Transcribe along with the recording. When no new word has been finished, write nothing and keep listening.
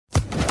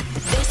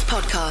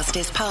podcast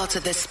is part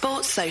of the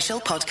Sports Social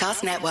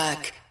Podcast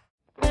Network.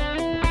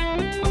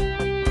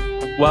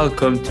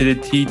 Welcome to the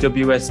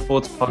TWS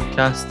Sports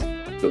Podcast.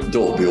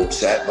 Don't be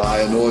upset by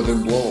a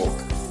northern bloke.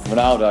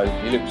 Ronaldo,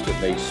 he looked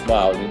at me,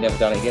 smiled, and he never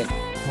done it again.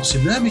 What's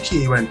in there,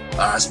 Mickey? He went,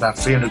 it's about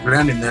 300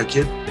 grand in there,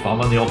 kid. If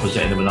I'm on the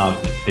opposite end of an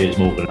argument with Piers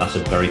Morgan, that's a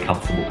very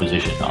comfortable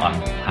position that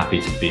I'm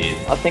happy to be in.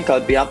 I think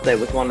I'd be up there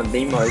with one of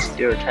the most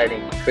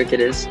irritating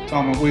cricketers.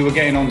 Tom, we were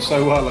getting on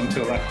so well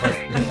until that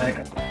question,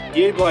 mate.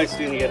 You guys are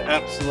going to get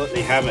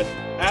absolutely hammered.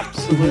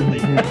 Absolutely.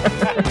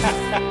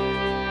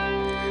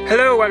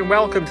 Hello and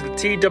welcome to the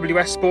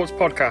TWS Sports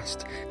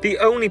Podcast, the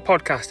only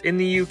podcast in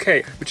the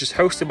UK which is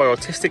hosted by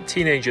autistic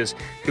teenagers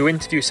who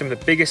interview some of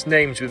the biggest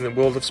names within the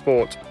world of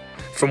sport.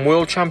 From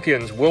world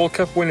champions, World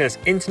Cup winners,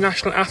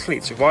 international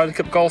athletes, Ryder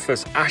Cup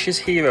golfers, Ashes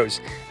heroes,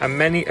 and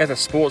many other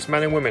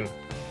sportsmen and women,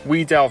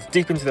 we delve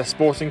deep into their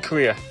sporting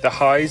career, the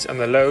highs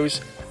and the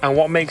lows, and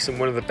what makes them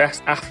one of the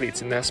best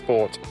athletes in their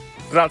sport.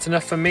 But that's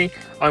enough from me.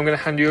 I'm going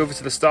to hand you over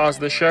to the stars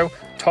of the show,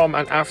 Tom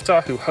and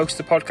Avatar, who host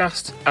the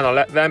podcast, and I'll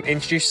let them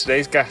introduce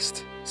today's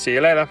guest. See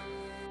you later.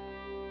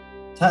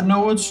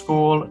 Technowood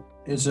School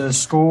is a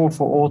school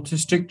for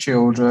autistic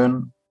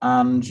children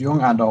and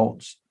young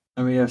adults,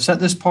 and we have set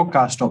this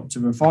podcast up to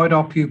provide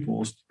our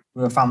pupils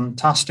with a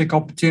fantastic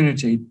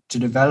opportunity to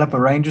develop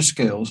a range of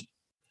skills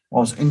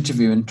whilst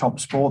interviewing top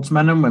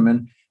sportsmen and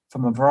women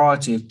from a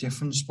variety of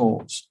different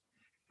sports.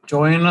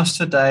 Joining us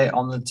today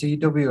on the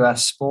TWS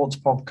Sports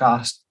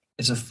Podcast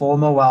is a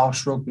former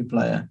Welsh rugby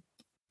player.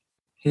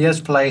 He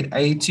has played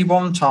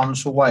 81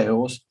 times for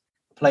Wales,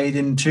 played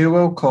in 2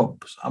 World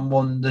Cups and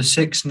won the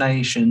Six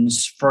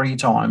Nations 3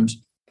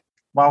 times.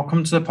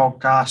 Welcome to the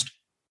podcast,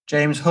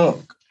 James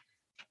Hook.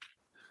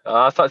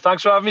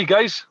 Thanks for having me,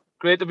 guys.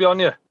 Great to be on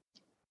here.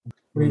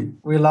 We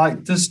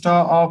like to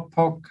start our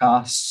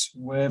podcasts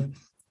with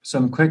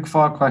some quick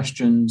fire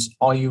questions.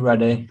 Are you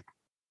ready?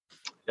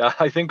 Yeah,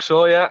 I think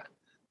so, yeah.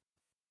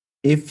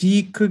 If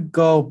you could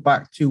go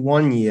back to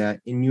 1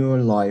 year in your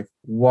life,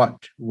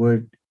 what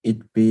would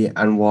it be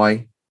and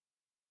why?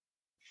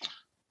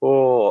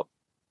 Oh,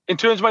 in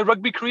terms of my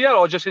rugby career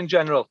or just in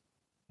general?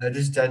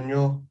 Just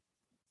general.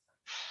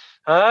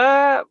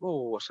 That's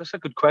a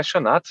good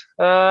question, that.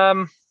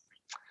 I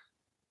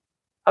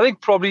think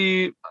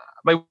probably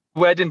my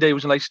wedding day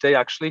was a nice day,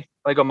 actually.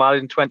 I got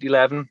married in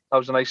 2011. That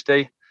was a nice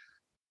day.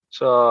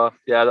 So,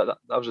 yeah,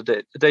 that was a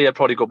day I'd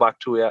probably go back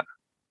to, yeah.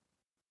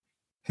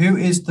 Who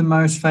is the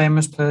most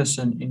famous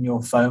person in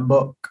your phone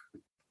book?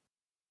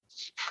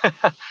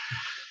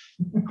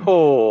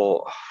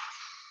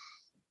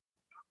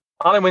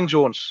 Alan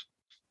Wynne-Jones.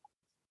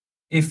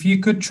 If you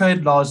could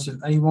trade lives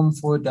with anyone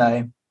for a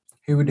day,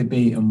 who would it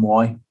be and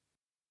why?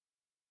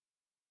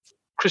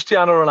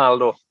 Cristiano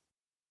Ronaldo.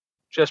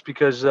 Just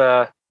because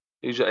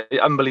he's an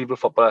unbelievable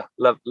footballer.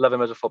 Love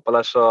him as a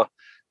footballer. So,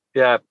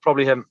 yeah,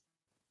 probably him.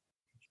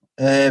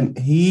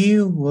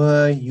 Who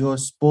were your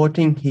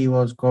sporting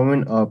heroes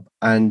growing up,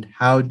 and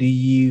how do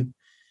you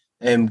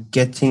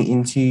getting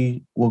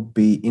into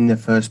rugby in the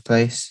first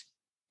place?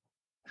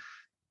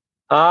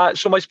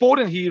 So my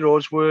sporting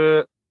heroes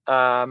were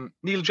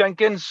Neil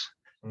Jenkins.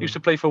 Used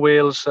to play for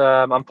Wales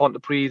and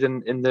Pontypridd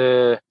in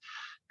the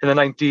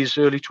 90s,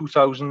 early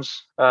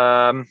 2000s.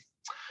 And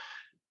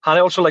I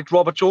also liked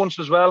Robert Jones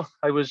as well.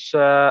 I was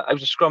a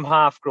scrum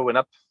half growing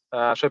up.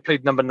 So I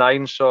played number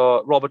 9.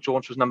 So Robert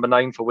Jones was number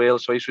 9 for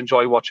Wales. So I used to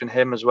enjoy watching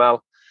him as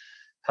well.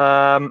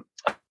 And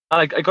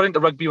I got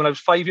into rugby when I was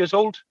 5 years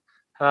old.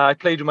 I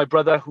played with my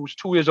brother, who's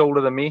 2 years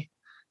older than me.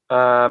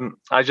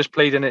 I just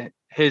played in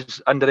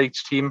his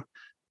under-8s team.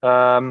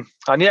 And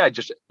yeah, I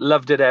just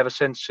loved it ever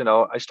since,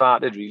 I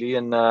started really.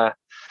 And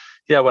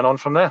went on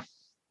from there.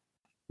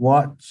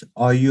 What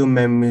are your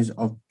memories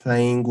of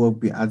playing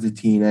rugby as a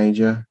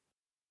teenager?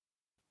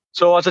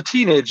 So as a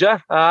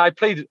teenager, I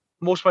played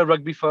most of my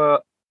rugby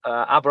for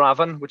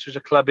Aberavon, which is a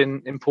club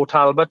in Port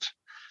Talbot.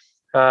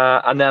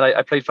 And then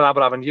I played for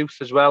Aberavon Youth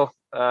as well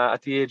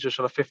at the age of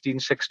sort of 15,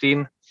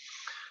 16.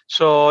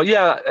 So,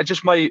 yeah,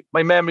 just my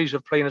memories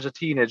of playing as a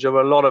teenager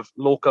were a lot of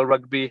local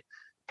rugby,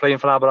 playing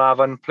for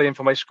Aberavon, playing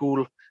for my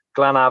school,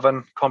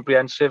 Glenavon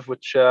Comprehensive,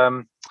 which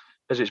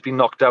as it's been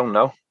knocked down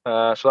now.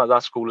 So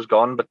that school is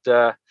gone. But,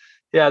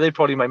 they're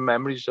probably my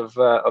memories of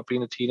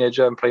being a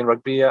teenager and playing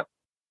rugby, yeah.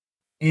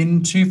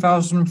 In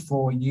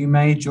 2004, you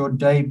made your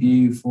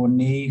debut for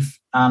Neath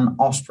and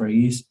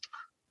Ospreys.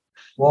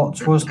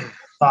 What was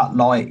that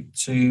like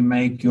to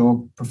make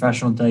your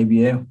professional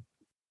debut?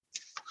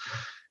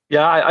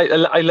 Yeah,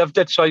 I loved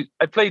it. So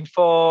I played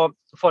for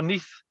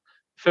Neath,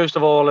 first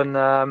of all. And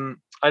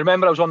I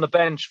remember I was on the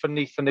bench for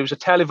Neath, and there was a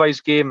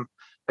televised game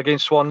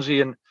against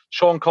Swansea. And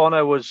Sean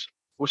Connor was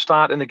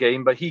starting the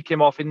game, but he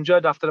came off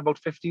injured after about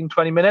 15,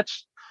 20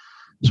 minutes.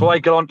 So I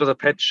got onto the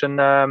pitch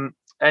and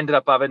ended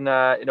up having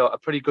a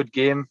pretty good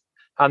game,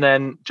 and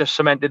then just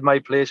cemented my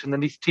place in the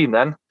Neath team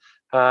then.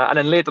 And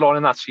then later on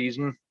in that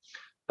season,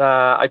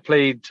 I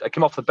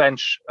came off the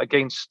bench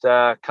against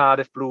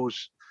Cardiff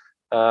Blues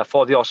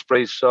for the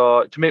Ospreys.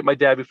 So to make my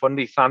debut for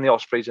Neath and the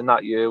Ospreys in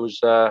that year was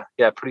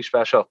pretty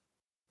special.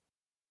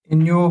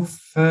 In your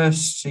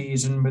first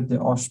season with the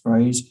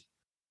Ospreys,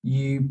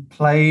 you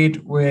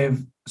played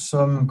with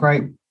some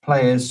great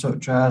players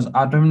such as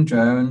Adam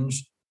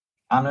Jones,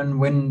 Alan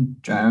Wynne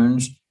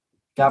Jones,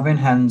 Gavin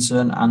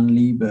Henson, and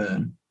Lee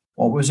Byrne.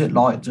 What was it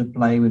like to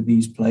play with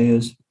these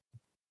players?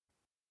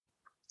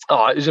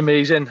 Oh, it was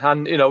amazing.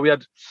 And, we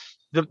had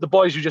the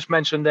boys you just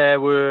mentioned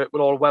there were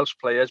all Welsh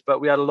players, but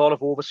we had a lot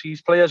of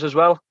overseas players as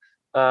well.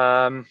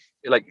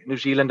 Like New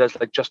Zealanders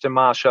like Justin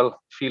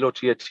Marshall, Philo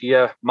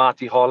Tiatia,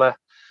 Marty Holler,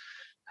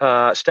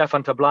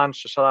 Stefan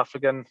Tablanche, the South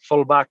African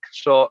fullback.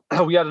 So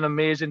we had an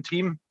amazing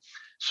team.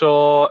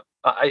 So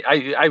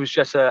I was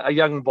just a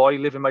young boy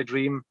living my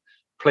dream,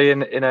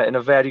 playing in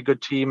a very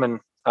good team, and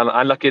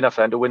I'm lucky enough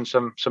then to win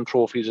some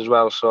trophies as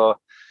well. So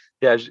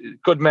yeah,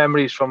 good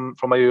memories from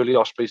my early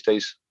Ospreys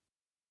days.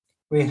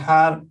 We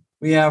have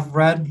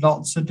read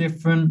lots of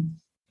different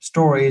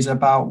stories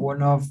about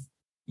one of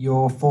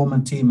your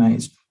former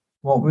teammates.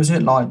 What was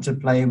it like to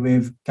play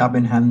with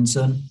Gavin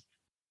Henson?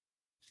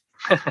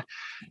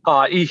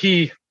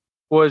 He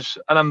was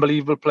an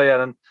unbelievable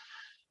player, and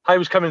I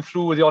was coming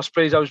through with the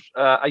Ospreys. I was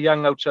a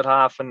young outside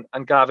half,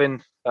 and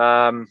Gavin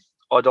had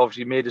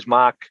obviously made his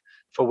mark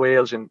for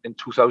Wales in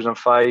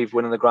 2005,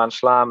 winning the Grand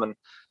Slam and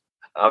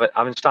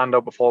having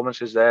standout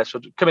performances there. So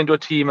to come into a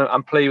team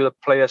and play with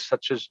players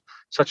such as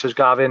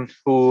Gavin,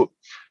 who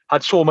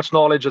had so much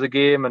knowledge of the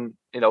game, and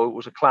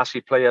was a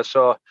classy player.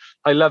 So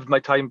I loved my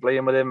time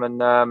playing with him,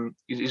 and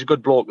he's a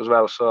good bloke as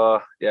well.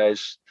 So yeah, it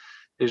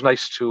was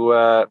nice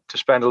to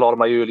spend a lot of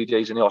my early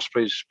days in the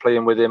Ospreys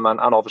playing with him, and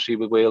obviously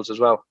with Wales as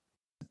well.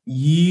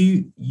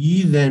 You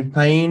then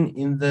playing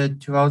in the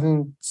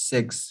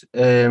 2006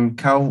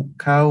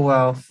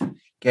 Commonwealth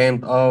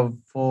Games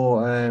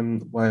for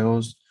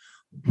Wales.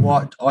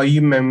 What are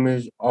your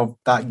memories of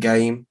that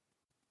game?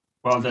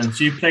 Well done.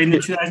 So you played in the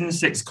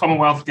 2006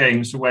 Commonwealth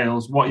Games for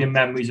Wales. What are your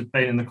memories of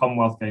playing in the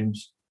Commonwealth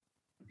Games?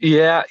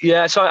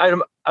 Yeah. So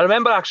I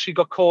remember actually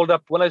got called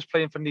up when I was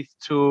playing for Neath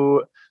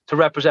to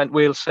represent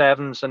Wales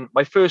Sevens, and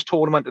my first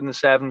tournament in the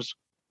Sevens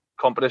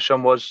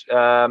competition was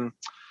in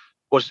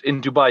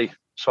Dubai.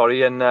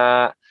 And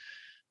I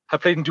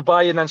played in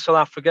Dubai and then South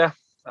Africa,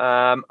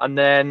 and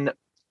then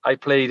I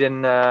played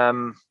in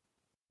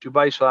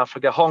Dubai, South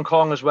Africa, Hong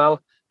Kong as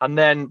well, and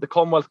then the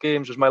Commonwealth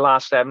Games was my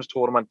last Sevens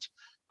tournament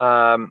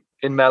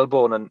in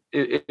Melbourne, and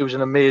it was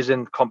an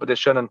amazing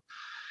competition. And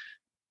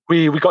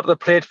we got to the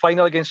plate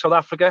final against South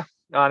Africa,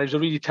 and it was a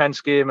really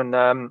tense game, and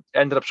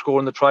ended up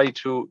scoring the try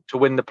to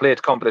win the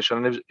plate competition.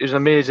 And it was an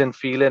amazing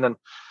feeling. And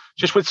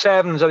just with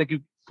Sevens, I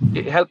think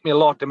it helped me a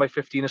lot in my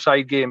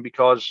 15-a-side game,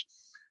 because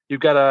you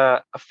get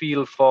a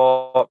feel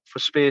for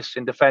space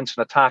in defence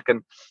and attack,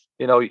 and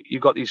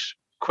you've got these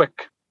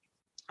quick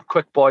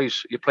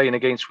boys you're playing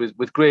against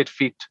with great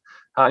feet,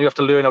 and you have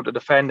to learn how to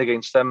defend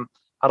against them,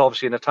 and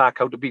obviously in attack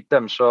how to beat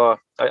them. So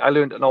I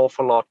learned an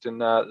awful lot in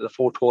the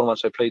 4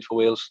 tournaments I played for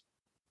Wales.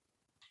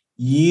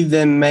 You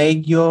then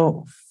made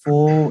your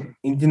full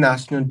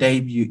international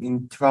debut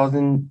in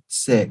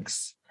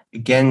 2006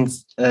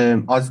 against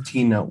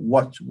Argentina.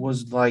 What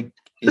was like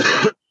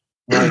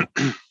to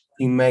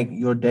make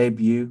your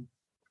debut?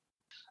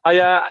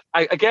 I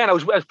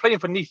was playing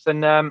for Neath,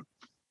 and I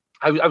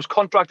was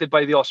contracted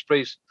by the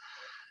Ospreys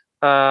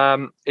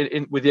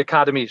with the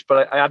academies,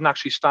 but I hadn't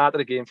actually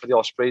started a game for the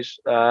Ospreys.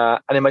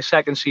 And in my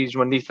second season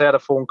when Neath, I had a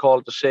phone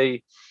call to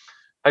say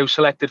I was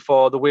selected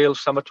for the Wales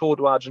summer tour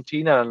to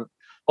Argentina, and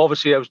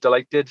obviously I was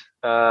delighted,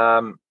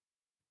 and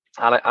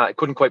I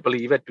couldn't quite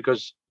believe it,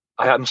 because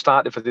I hadn't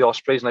started for the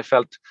Ospreys, and I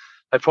felt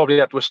I probably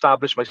had to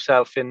establish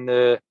myself in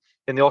the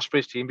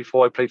Ospreys team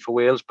before I played for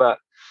Wales. But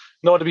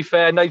no, to be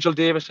fair, Nigel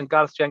Davis and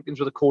Gareth Jenkins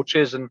were the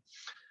coaches, and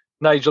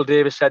Nigel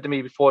Davis said to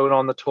me before I went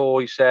on the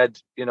tour, he said,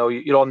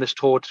 you're on this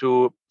tour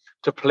to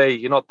play.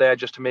 You're not there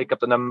just to make up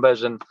the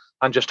numbers and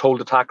just hold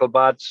the tackle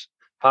pads.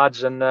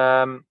 And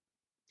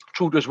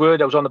true to his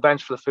word, I was on the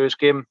bench for the first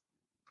game,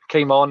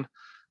 came on,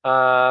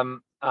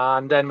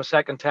 and then my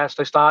second test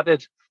I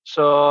started.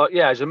 So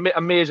yeah, it's an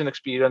amazing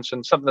experience,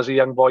 and something as a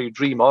young boy you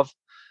dream of.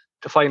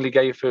 To finally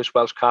get your first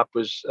Welsh cap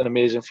was an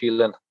amazing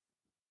feeling.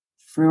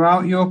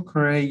 Throughout your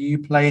career, you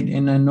played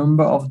in a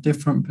number of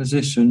different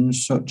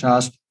positions, such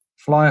as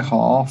fly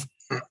half,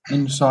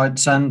 inside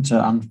centre,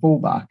 and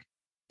fullback.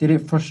 Did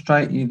it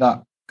frustrate you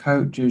that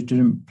coaches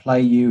didn't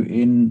play you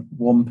in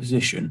one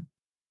position?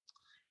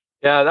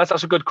 Yeah,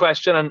 that's a good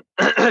question, and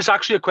it's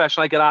actually a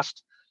question I get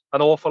asked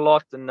an awful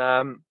lot.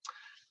 And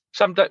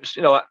sometimes,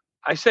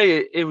 I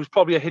say it was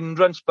probably a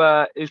hindrance,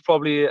 but it was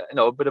probably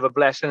a bit of a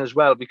blessing as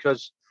well,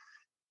 because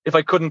if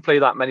I couldn't play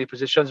that many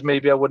positions,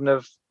 maybe I wouldn't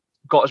have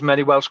got as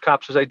many Welsh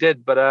caps as I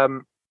did. But I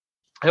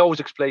always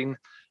explain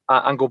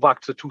and go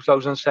back to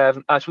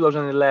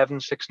 2011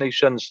 Six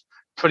Nations.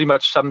 Pretty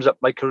much sums up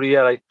my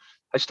career.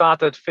 I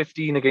started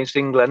 15 against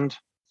England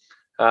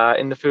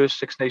in the first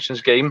Six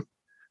Nations game,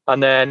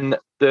 and then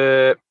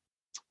the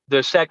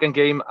second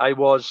game I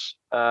was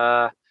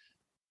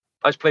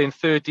playing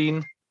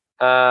 13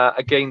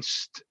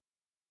 against.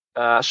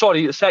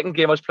 The second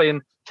game I was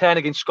playing 10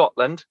 against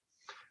Scotland,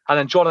 and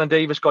then Jonathan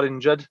Davis got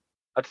injured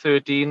at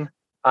 13.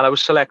 and I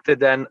was selected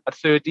then at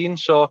 13.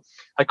 So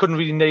I couldn't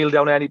really nail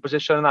down any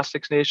position in that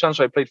Six Nations.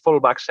 So I played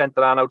fullback,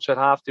 centre, and outside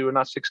half during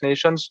that Six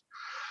Nations.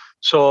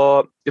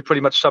 So it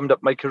pretty much summed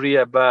up my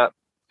career. But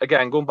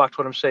again, going back to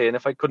what I'm saying,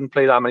 if I couldn't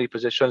play that many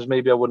positions,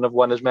 maybe I wouldn't have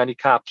won as many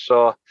caps.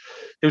 So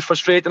it was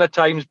frustrating at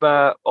times,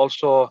 but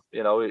also,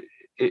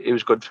 it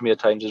was good for me at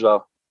times as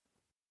well.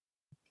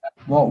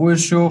 What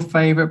was your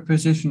favourite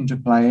position to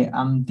play,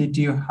 and did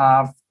you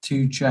have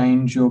to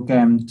change your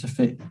game to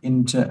fit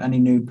into any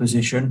new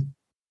position?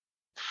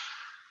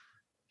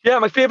 Yeah,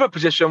 my favourite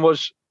position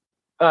was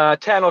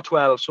 10 or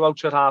 12, so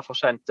outside half or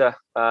centre.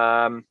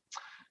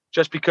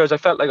 Just because I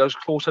felt like I was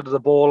closer to the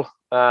ball.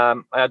 I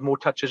had more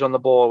touches on the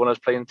ball when I was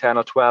playing 10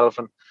 or 12.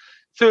 And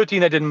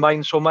 13, I didn't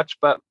mind so much,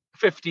 but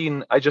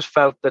 15, I just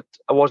felt that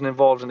I wasn't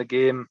involved in the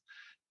game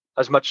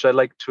as much as I'd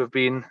like to have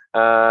been.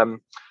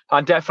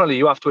 And definitely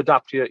you have to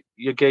adapt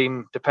your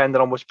game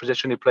depending on which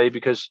position you play,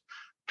 because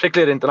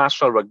particularly at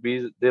international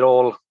rugby, they're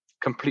all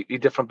completely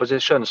different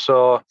positions.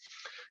 So,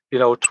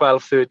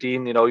 12,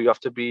 13, you have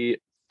to be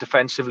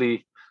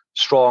defensively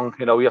strong.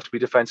 You have to be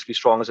defensively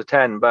strong as a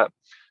 10. But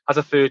as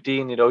a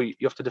 13, you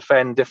have to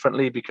defend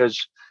differently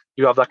because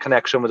you have that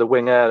connection with the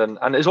winger.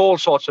 And there's all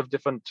sorts of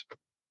different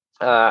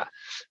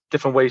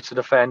ways to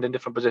defend in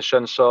different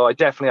positions. So I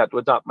definitely had to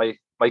adapt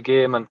my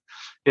game. And,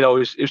 it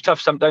was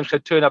tough sometimes.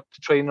 I'd turn up to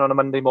training on a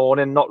Monday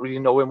morning, not really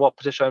knowing what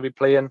position I'd be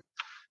playing.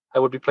 I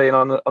would be playing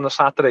on a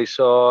Saturday.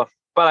 So,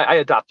 but I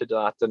adapted to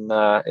that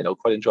and,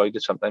 quite enjoyed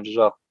it sometimes as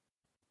well.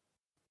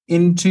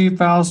 In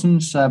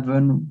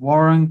 2007,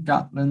 Warren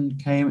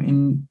Gatland came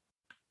in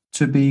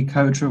to be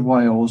coach of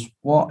Wales.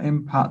 What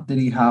impact did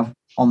he have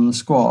on the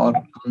squad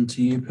and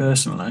to you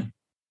personally?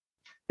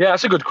 Yeah,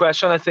 that's a good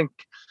question. I think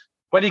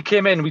when he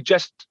came in, we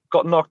just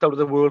got knocked out of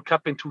the World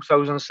Cup in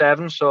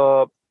 2007.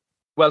 So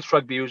Welsh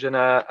rugby was in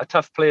a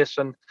tough place,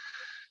 and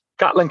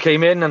Gatland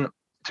came in, and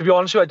to be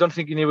honest with you, I don't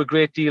think he knew a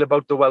great deal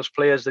about the Welsh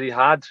players that he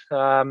had.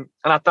 And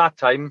at that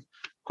time,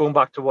 going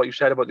back to what you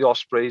said about the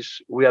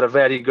Ospreys, we had a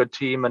very good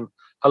team and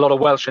a lot of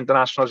Welsh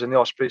internationals in the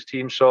Ospreys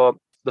team. So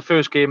the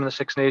first game in the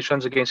Six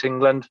Nations against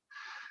England,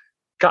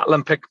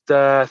 Gatland picked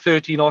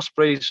 13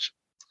 Ospreys,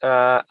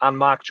 and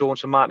Mark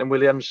Jones and Martin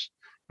Williams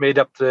made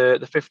up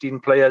the 15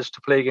 players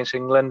to play against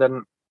England,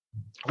 and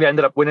we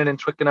ended up winning in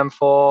Twickenham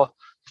for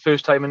the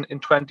first time in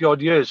 20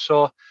 odd years.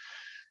 So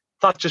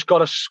that just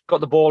got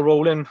the ball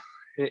rolling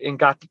in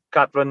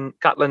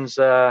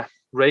Gatland's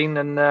reign,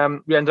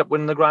 and we ended up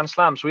winning the Grand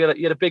Slam. So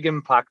he had a big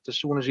impact as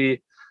soon as he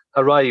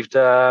arrived.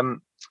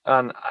 And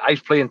I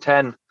was playing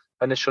 10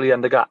 initially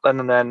under Gatland,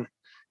 and then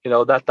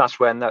that's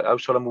when I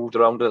sort of moved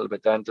around a little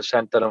bit then to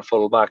centre and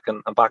full back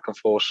and back and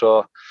forth.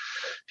 So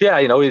yeah,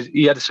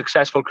 he had a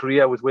successful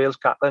career with Wales,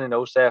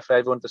 Gatland. It's there for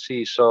everyone to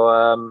see.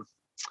 So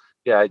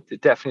yeah,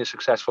 definitely a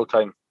successful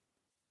time.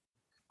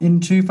 In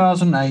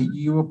 2008,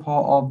 you were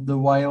part of the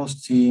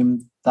Wales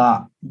team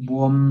that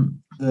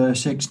won the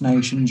Six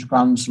Nations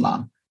Grand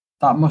Slam.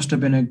 That must have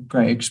been a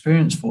great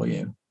experience for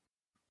you.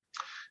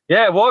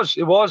 Yeah, it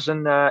was.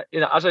 And,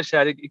 as I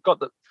said, it got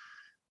the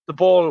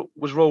ball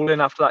was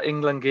rolling after that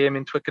England game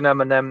in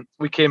Twickenham. And then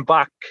we came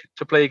back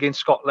to play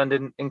against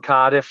Scotland in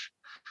Cardiff.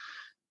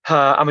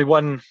 And we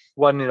won,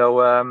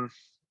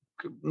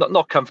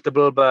 not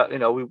comfortable, but,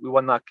 we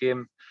won that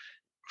game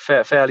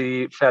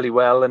fairly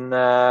well. And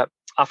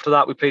after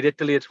that, we played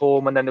Italy at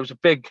home. And then there was a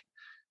big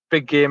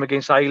game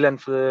against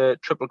Ireland for the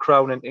Triple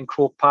Crown in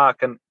Croke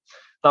Park. And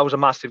that was a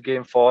massive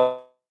game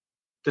for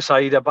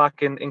decider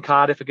back in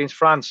Cardiff against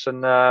France.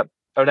 And I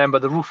remember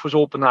the roof was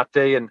open that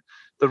day and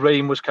the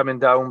rain was coming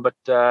down, but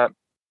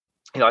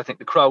I think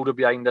the crowd were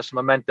behind us,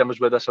 momentum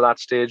was with us at that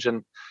stage,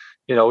 and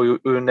we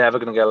were never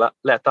going to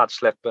let that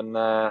slip. And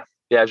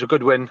it was a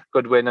good win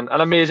and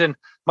amazing.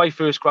 My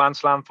first Grand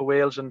Slam for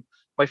Wales and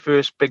my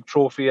first big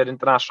trophy at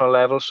international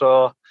level.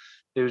 So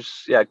it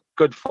was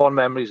good fond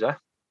memories.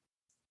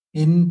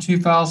 In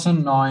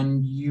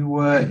 2009, you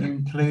were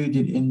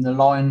included in the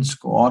Lions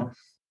squad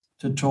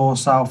to tour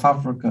South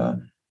Africa.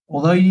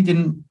 Although you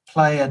didn't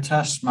play a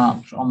test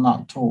match on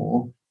that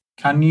tour,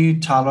 can you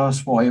tell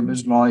us what it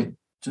was like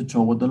to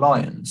tour with the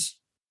Lions?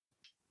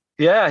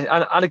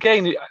 Yeah, and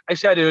again, I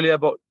said earlier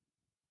about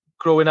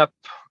growing up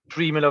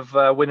dreaming of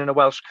winning a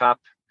Welsh Cup.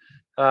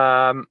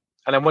 And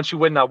then once you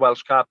win that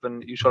Welsh Cup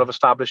and you sort of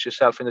establish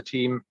yourself in the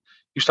team,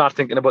 you start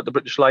thinking about the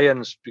British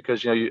Lions,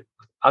 because,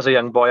 as a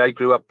young boy, I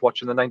grew up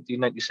watching the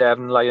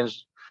 1997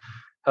 Lions.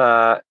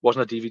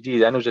 Wasn't a DVD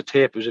then, it was a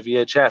tape, it was a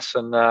VHS.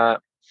 And,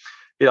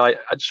 I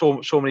had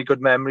so many good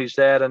memories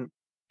there. And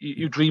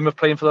you dream of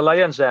playing for the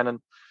Lions then. And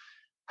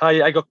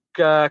I got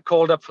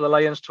called up for the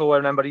Lions tour. I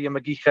remember Ian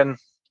McGeechan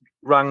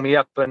rang me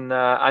up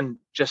and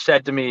just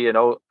said to me,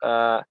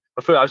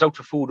 before I was out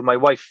for food with my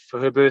wife for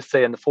her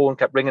birthday, and the phone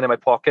kept ringing in my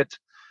pocket.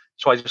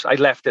 So I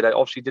left it. I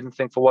obviously didn't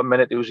think for 1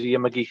 minute it was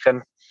Ian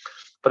McGeechan.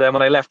 But then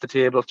when I left the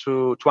table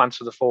to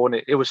answer the phone,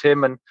 it was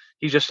him. And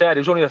he just said,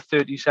 it was only a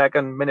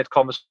 30-second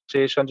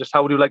conversation, just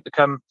how would you like to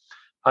come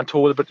and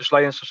tour the British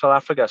Lions to South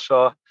Africa?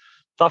 So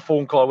that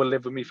phone call will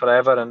live with me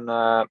forever. And,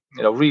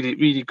 really,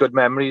 really good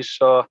memories.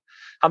 So,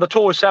 and the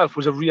tour itself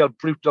was a real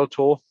brutal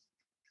tour.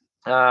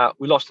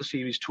 We lost the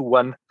series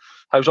 2-1.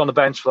 I was on the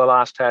bench for the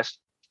last test,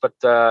 but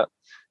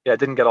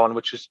didn't get on,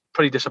 which is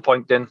pretty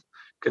disappointing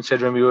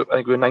considering we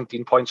were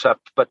 19 points up.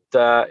 But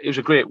it was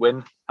a great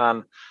win,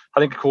 and I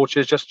think the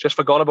coaches just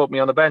forgot about me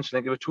on the bench. I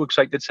think they were too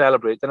excited to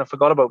celebrate and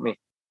forgot about me.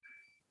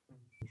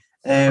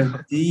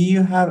 Do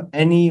you have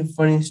any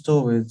funny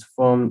stories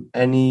from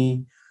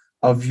any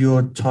of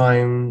your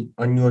time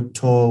on your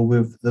tour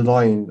with the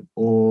Lions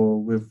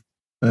or with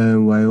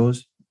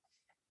Wales?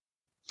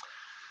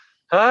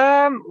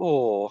 I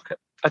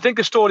think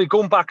a story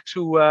going back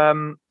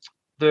to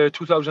the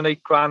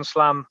 2008 Grand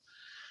Slam.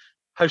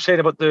 I was saying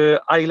about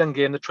the Island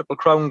game, the Triple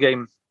Crown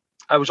game.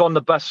 I was on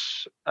the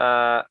bus.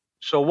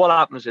 So what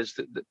happens is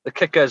the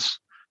kickers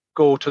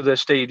go to the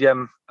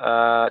stadium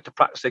to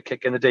practice their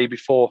kick in the day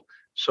before.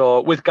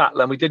 So with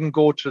Gatland, we didn't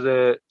go to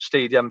the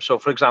stadium. So,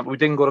 for example, we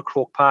didn't go to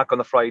Croke Park on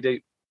the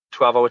Friday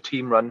to have our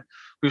team run.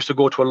 We used to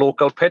go to a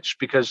local pitch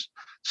because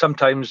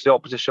sometimes the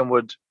opposition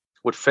would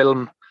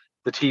film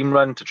the team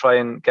run to try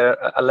and get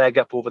a leg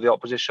up over the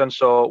opposition.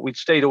 So we'd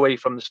stayed away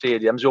from the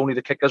stadiums. Only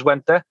the kickers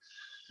went there.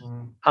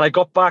 And I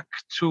got back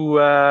to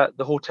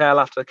the hotel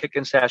after the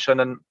kicking session,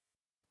 and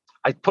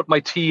I put my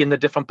tea in a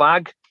different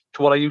bag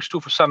to what I used to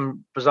for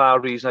some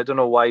bizarre reason. I don't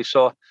know why.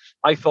 So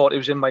I thought it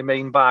was in my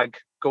main bag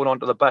going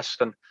onto the bus,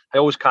 and I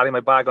always carry my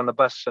bag on the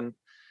bus. And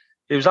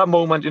it was that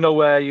moment,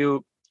 where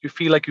you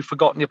feel like you've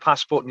forgotten your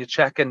passport and you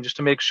check in just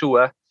to make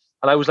sure.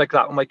 And I was like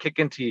that with my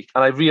kicking tea,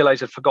 and I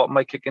realised I'd forgotten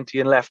my kicking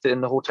tea and left it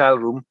in the hotel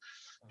room.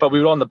 But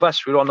we were on the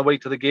bus. We were on the way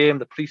to the game.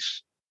 The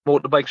police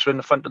motorbikes were in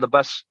the front of the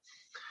bus.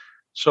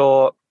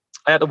 So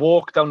I had to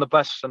walk down the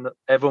bus, and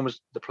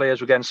the players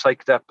were getting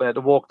psyched up, and I had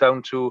to walk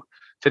down to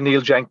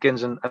Neil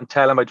Jenkins and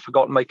tell him I'd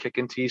forgotten my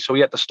kicking tea. So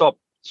he had to stop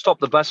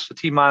the bus. The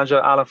team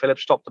manager, Alan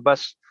Phillips, stopped the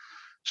bus,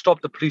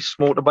 stopped the police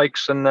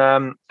motorbikes, and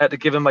I had to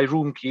give him my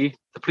room key.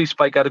 The police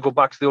bike had to go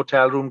back to the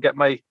hotel room, get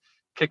my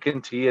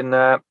kicking tea. And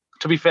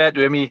to be fair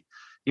to him,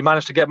 he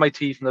managed to get my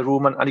tea from the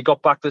room, and he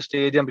got back to the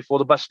stadium before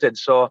the bus did.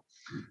 So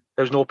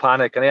there was no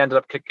panic. And I ended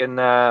up kicking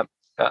a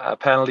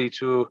penalty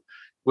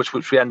which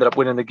we ended up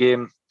winning the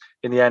game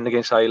in the end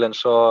against Ireland.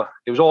 So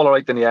it was all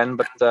right in the end.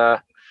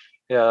 But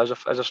as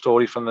a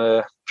story from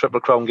the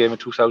Triple Crown game in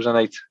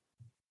 2008.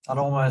 That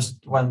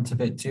almost went a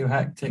bit too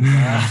hectic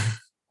there.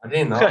 I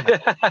didn't know.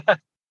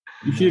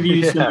 You should have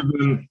used some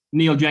of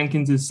Neil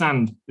Jenkins'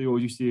 sand they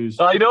always used to use.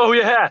 I know,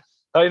 yeah.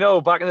 I know,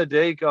 back in the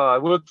day. God, I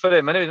worked for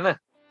him anyway, didn't I?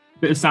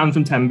 Bit of sand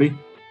from Tenby.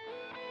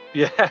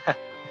 Yeah.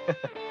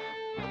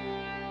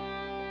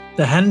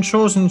 The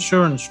Henshaw's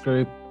Insurance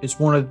Group is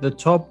one of the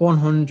top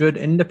 100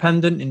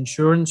 independent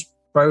insurance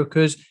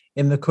brokers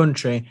in the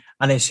country,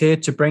 and is here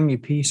to bring you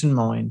peace of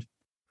mind.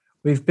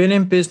 We've been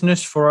in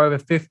business for over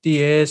 50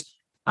 years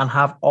and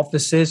have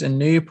offices in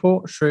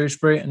Newport,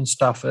 Shrewsbury and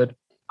Stafford.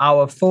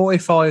 Our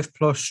 45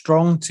 plus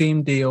strong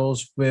team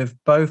deals with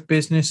both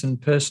business and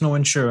personal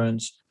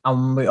insurance,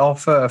 and we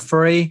offer a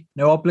free,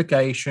 no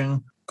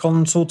obligation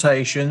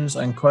consultations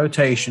and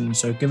quotations,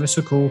 so give us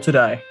a call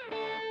today.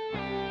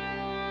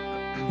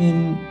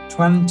 In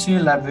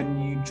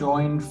 2011, you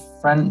joined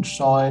French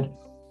side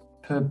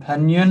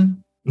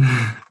Perpignan.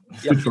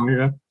 How's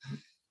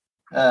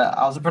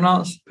it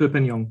pronounced?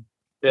 Perpignan.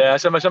 Yeah,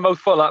 it's a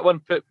mouthful, that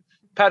one.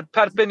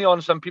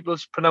 Perpignan, some people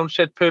pronounce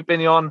it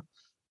Perpignan,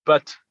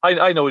 but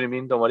I know what you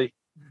mean, don't worry.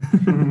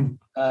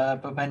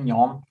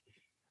 Perpignan.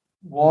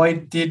 Why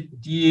did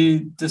you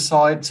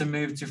decide to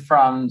move to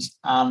France,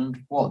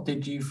 and what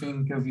did you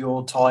think of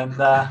your time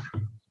there?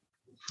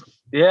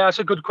 Yeah, that's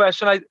a good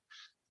question.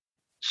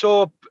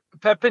 So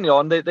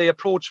Perpignan, they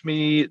approached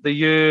me the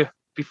year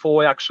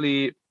before I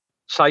actually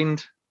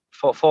signed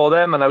for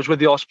them, and I was with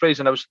the Ospreys,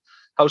 and I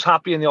was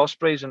happy in the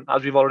Ospreys, and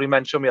as we've already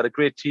mentioned, we had a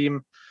great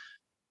team.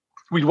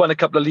 We'd won a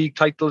couple of league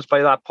titles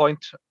by that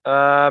point,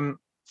 and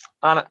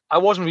I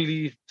wasn't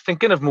really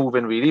thinking of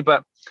moving really,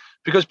 but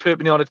because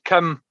Perpignan had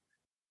come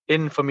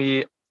in for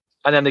me,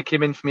 and then they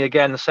came in for me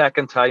again the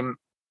second time,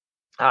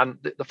 and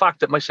the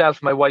fact that myself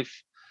and my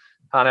wife,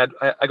 and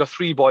I got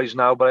 3 boys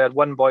now, but I had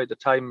 1 boy at the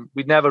time.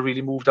 We'd never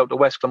really moved out to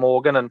West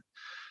Glamorgan, and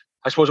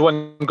I suppose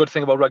one good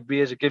thing about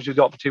rugby is it gives you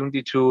the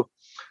opportunity to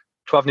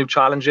have new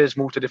challenges,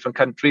 move to different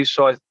countries.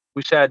 So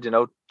we said,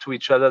 to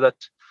each other that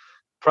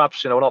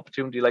perhaps, an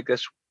opportunity like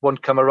this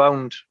won't come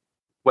around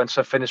once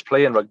I finish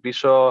playing rugby.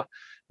 So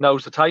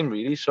now's the time,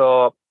 really.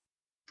 So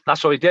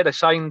that's what I did. I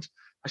signed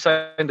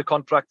the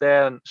contract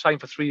there and signed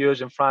for 3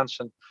 years in France.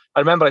 And I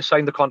remember I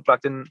signed the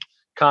contract in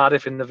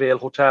Cardiff in the Vale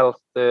Hotel,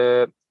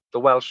 the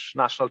Welsh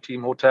national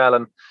team hotel.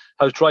 And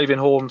I was driving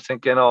home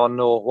thinking, oh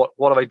no,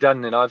 what have I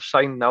done? I've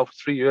signed now for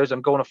 3 years.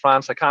 I'm going to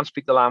France. I can't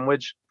speak the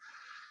language.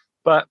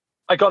 But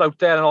I got out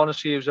there, and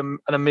honestly, it was an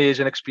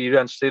amazing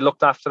experience. They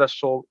looked after us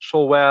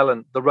so well,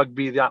 and the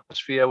rugby, the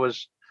atmosphere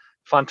was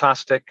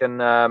fantastic,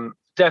 and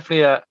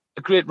definitely a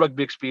great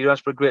rugby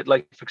experience, but a great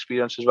life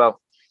experience as well.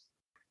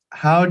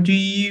 How do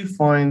you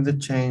find the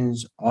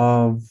change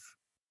of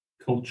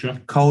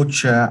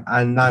culture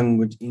and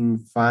language in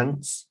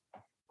France?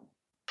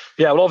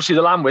 Yeah, well, obviously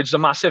the language is a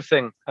massive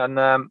thing,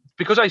 and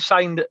because I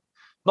signed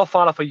not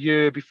far off a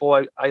year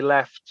before I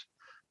left,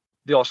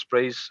 the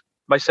Ospreys,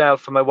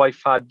 myself and my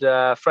wife had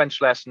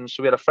French lessons.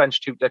 So we had a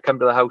French tutor come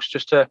to the house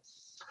just to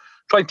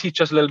try and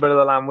teach us a little bit of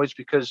the language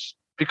because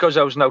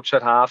I was an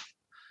outside half.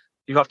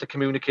 You have to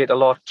communicate a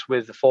lot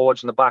with the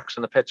forwards and the backs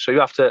and the pitch. So you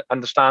have to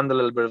understand a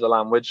little bit of the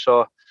language.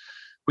 So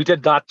we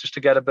did that just to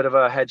get a bit of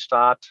a head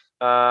start.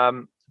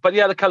 But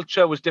yeah, the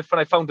culture was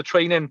different. I found the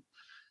training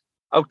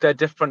out there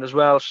different as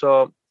well.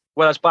 So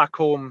whereas back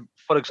home,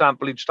 for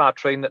example, you'd start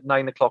training at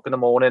 9 o'clock in the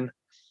morning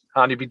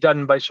and you'd be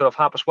done by sort of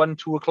 1:30,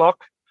 2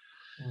 o'clock.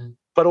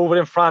 But over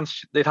in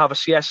France, they'd have a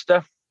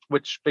siesta,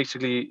 which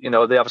basically,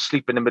 they have a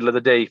sleep in the middle of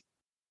the day.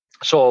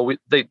 So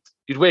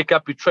you'd wake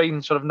up, you'd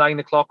train sort of 9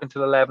 o'clock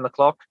until 11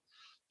 o'clock.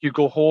 You'd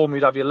go home,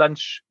 you'd have your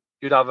lunch,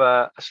 you'd have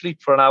a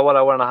sleep for an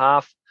hour and a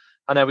half,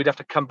 and then we'd have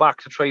to come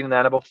back to training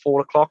then about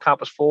 4 o'clock,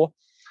 4:30.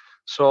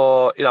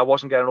 So, I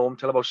wasn't getting home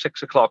till about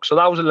 6 o'clock. So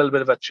that was a little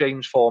bit of a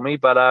change for me,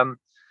 but I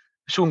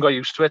soon got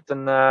used to it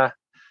and,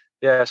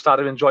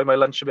 started to enjoy my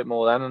lunch a bit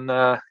more then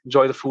and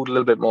enjoy the food a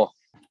little bit more.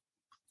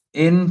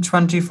 In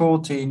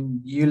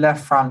 2014, you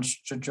left France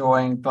to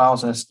join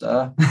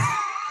Gloucester.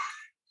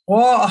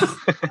 What?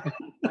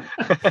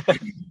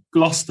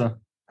 Gloucester.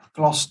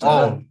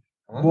 Oh.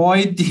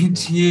 Why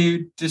did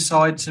you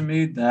decide to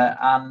move there?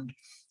 And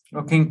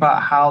looking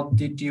back, how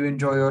did you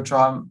enjoy your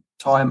time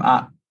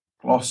at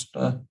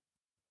Gloucester?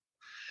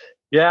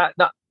 Yeah,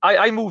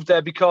 I moved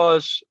there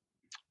because,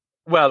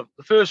 well,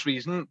 the first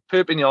reason,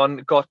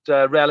 Perpignan got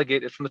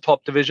relegated from the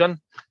top division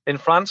in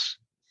France.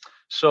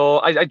 So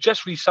I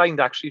just re-signed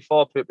actually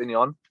for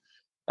Perpignan.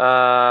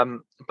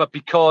 But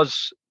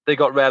because they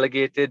got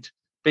relegated,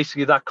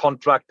 basically that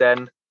contract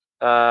then,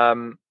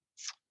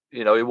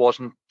 it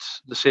wasn't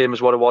the same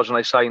as what it was when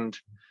I signed,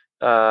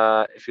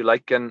 if you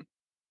like. And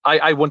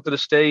I wanted to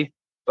stay,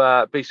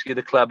 but basically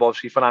the club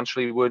obviously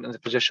financially weren't in the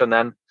position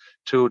then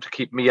to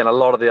keep me and a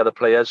lot of the other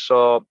players.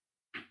 So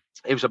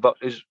it was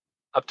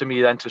up to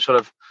me then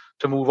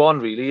to move on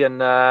really. And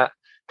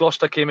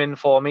Gloucester came in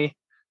for me,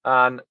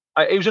 and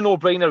it was a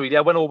no-brainer really.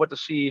 I went over to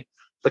see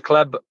the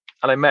club,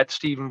 and I met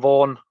Stephen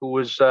Vaughan, who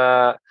was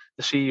the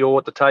CEO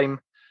at the time.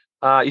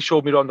 He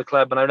showed me around the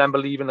club, and I remember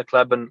leaving the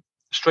club, and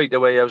straight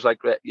away I was like,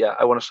 yeah,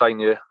 I want to sign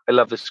you. I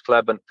love this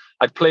club. And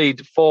I'd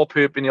played for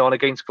Perpignan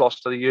against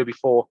Gloucester the year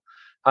before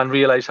and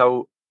realised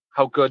how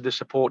good the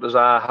supporters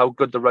are, how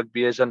good the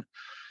rugby is, and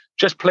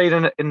just played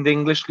in the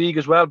English League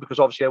as well, because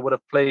obviously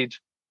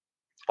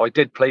I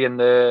did play in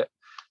the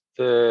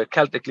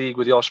Celtic League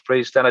with the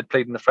Ospreys, then I'd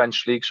played in the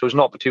French League, so it was an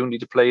opportunity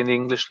to play in the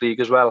English League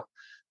as well.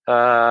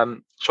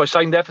 So I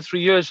signed there for 3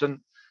 years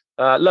and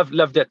loved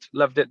it.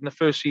 In the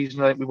first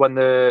season, I think we won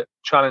the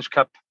Challenge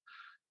Cup.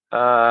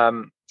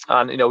 And,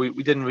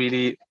 we didn't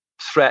really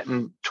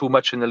threaten too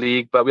much in the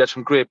league, but we had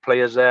some great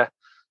players there.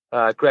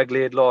 Greg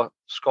Laidlaw,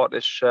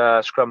 Scottish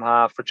scrum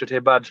half, Richard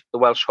Hibbard, the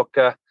Welsh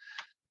hooker,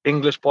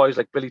 English boys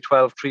like Billy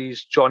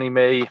Twelvetrees, Johnny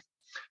May,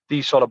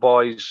 these sort of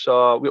boys.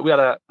 So we had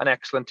an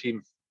excellent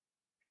team.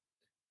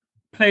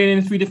 Playing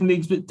in 3 different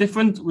leagues, but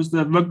different? Was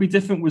the rugby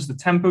different? Was the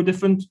tempo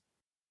different?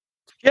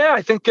 Yeah,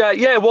 I think,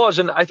 it was.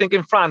 And I think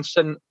in France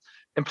and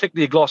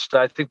particularly Gloucester,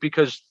 I think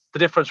because the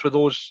difference with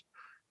those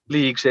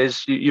leagues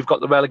is you've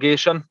got the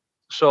relegation.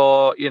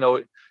 So,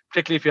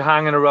 particularly if you're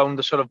hanging around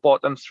the sort of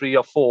bottom 3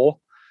 or 4,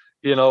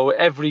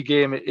 every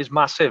game is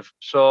massive.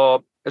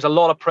 So there's a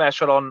lot of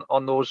pressure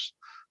on those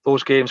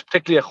games,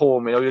 particularly at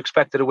home. You're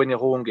expected to win your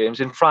home games.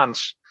 In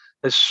France,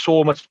 there's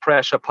so much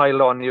pressure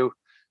piled on you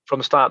from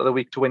the start of the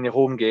week to win your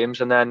home games.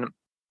 And then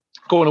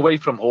going away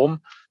from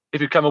home, if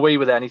you come away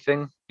with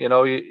anything,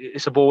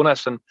 it's a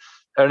bonus. And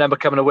I remember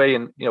coming away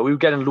and, we were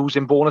getting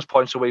losing bonus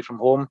points away from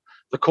home.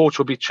 The coach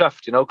would be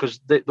chuffed, because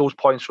those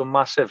points were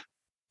massive.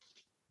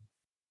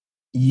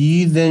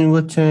 You then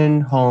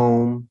returned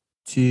home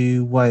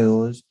to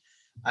Wales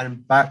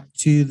and back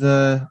to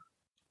the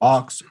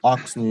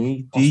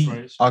Ospreys.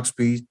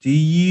 Do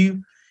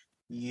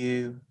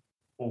you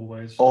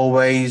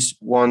always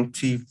want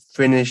to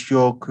finish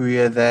your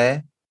career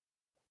there?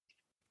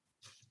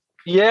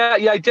 Yeah,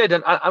 I did.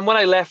 And when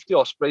I left the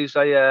Ospreys,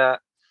 I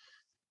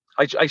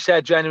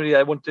said genuinely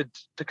I wanted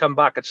to come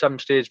back at some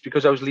stage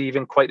because I was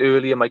leaving quite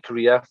early in my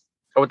career.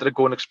 I wanted to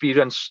go and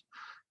experience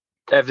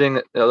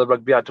everything the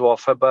rugby had to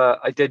offer, but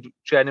I did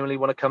genuinely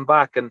want to come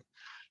back. And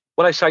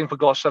when I signed for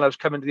Gloucester, and I was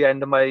coming to the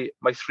end of my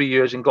 3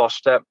 years in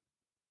Gloucester,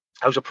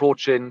 I was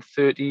approaching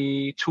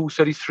 32,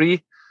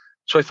 33.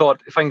 So I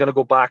thought, if I'm going to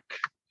go back,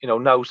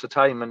 now's the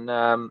time.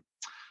 And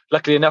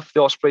luckily enough,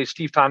 the Ospreys,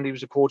 Steve Tandy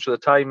was the coach at the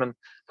time, and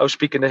I was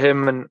speaking to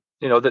him, and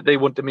that they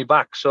wanted me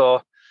back.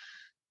 So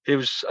it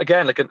was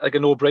again like a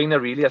no-brainer,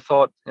 really. I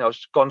thought,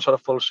 it's gone sort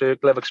of full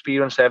circle. I've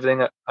experienced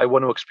everything I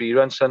want to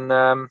experience, and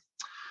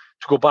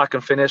to go back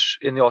and finish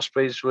in the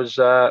Ospreys was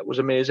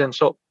amazing.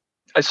 So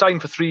I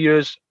signed for 3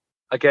 years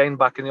again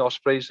back in the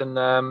Ospreys, and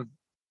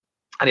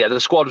yeah, the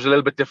squad was a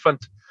little bit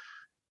different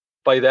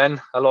by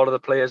then. A lot of the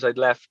players I'd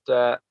left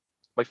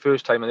my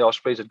first time in the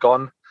Ospreys had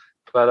gone,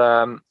 but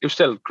it was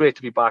still great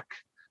to be back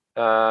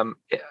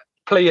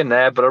playing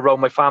there, but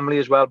around my family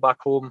as well,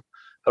 back home,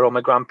 around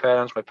my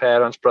grandparents, my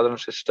parents, brother and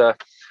sister.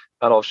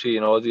 and obviously,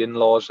 the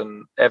in-laws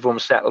and everyone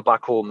was settled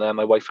back home there,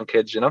 my wife and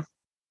kids,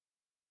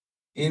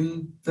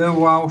 In the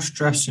Welsh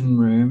dressing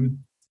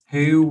room,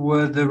 who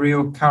were the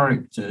real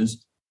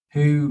characters?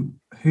 Who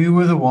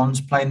were the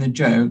ones playing the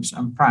jokes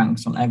and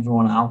pranks on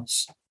everyone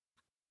else?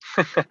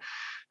 We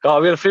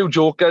had a few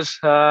jokers.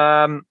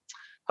 I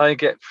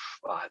think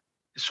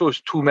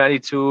it's too many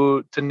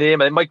to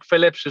name. I think Mike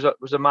Phillips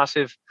was a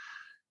massive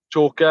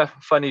joker,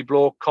 funny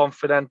bloke,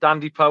 confident.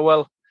 Andy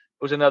Powell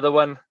was another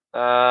one.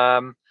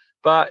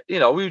 But we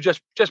were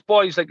just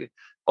boys. Like,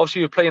 obviously,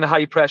 you're playing a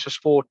high pressure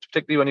sport,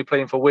 particularly when you're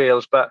playing for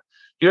Wales. But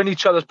you're in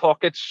each other's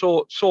pockets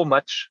so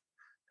much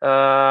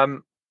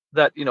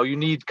that you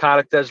need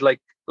characters like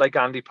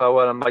Andy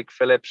Powell and Mike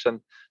Phillips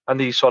and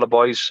these sort of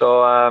boys.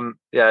 So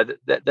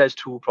there's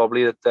two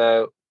probably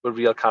that were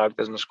real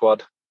characters in the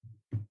squad.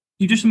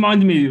 You just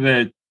reminded me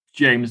there,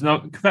 James. Now,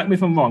 correct me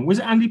if I'm wrong. Was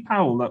it Andy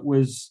Powell that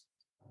was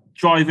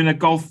driving a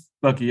golf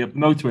buggy up the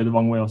motorway the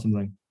wrong way or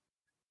something?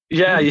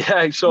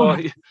 Yeah. So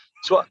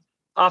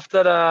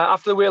after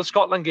the Wales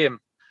Scotland game,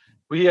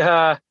 we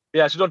so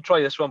don't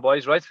try this one,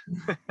 boys. Right?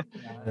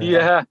 He'd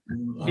had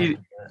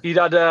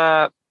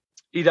a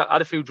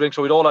few drinks,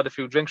 so we'd all had a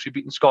few drinks. We'd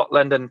beaten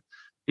Scotland, and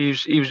he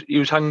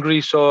was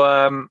hungry,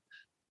 so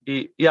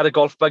he had a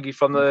golf buggy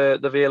from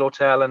the Vale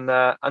Hotel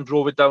and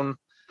drove it down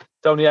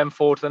the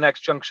M4 to the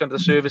next junction to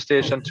the service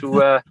station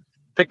to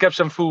pick up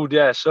some food.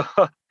 Yeah, so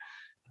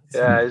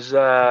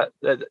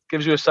it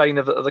gives you a sign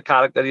of the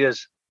character he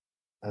is.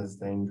 That's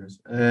dangerous.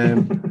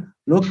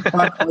 Look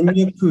back on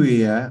your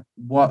career.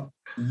 What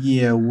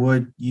year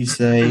would you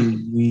say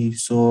we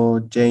saw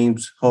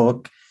James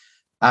Hook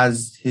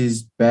as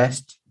his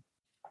best?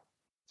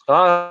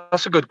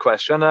 That's a good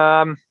question.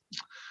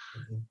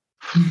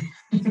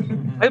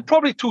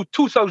 Probably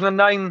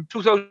 2009,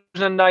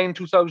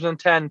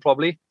 2010,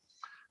 probably.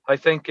 I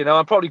think,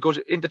 and probably goes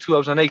into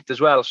 2008 as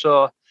well.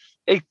 So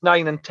 8,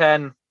 9, and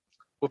 10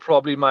 were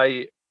probably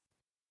my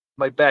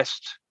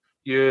best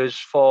years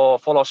for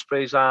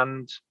Ospreys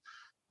and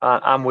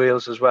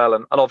Wales as well.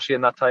 And obviously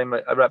in that time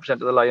I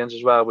represented the Lions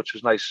as well, which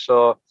was nice.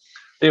 So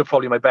they were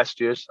probably my best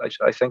years,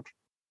 I think.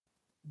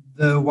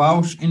 The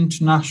Welsh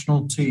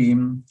international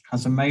team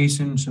has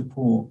amazing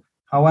support.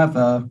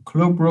 However,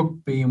 club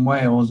rugby in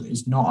Wales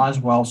is not as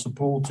well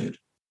supported.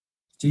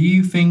 Do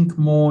you think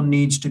more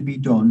needs to be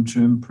done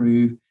to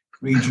improve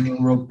regional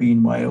rugby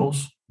in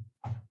Wales?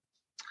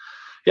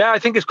 Yeah, I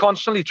think it's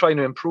constantly trying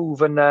to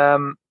improve. And,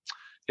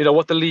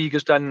 what the league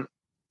has done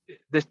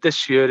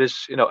this year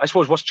is, I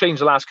suppose what's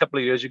changed the last couple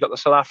of years, you've got the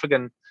South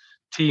African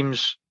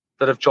teams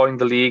that have joined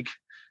the league.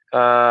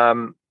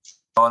 And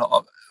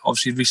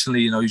obviously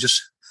recently,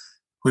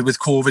 with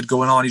COVID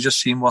going on, you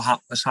just seen what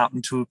has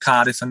happened to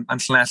Cardiff and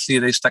Llanelli.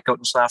 They stuck out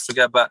in South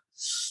Africa. But,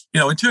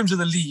 in terms of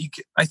the league,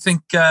 I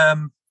think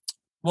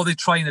what they're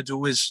trying to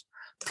do is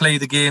play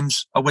the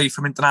games away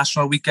from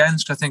international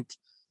weekends. I think,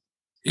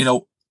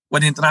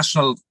 when the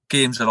international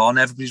games are on,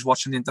 everybody's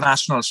watching the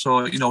international.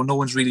 So, no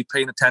one's really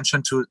paying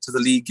attention to the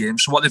league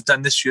games. So what they've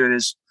done this year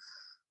is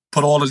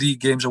put all the league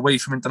games away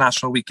from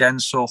international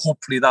weekends. So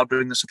hopefully that'll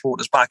bring the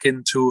supporters back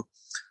in to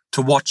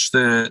watch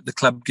the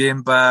club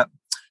game. But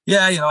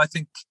yeah, I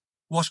think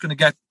what's going to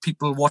get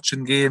people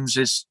watching games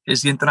is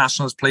the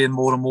internationals playing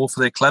more and more for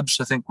their clubs.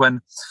 I think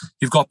when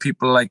you've got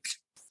people like,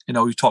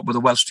 you talk about the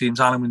Welsh teams,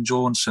 Alan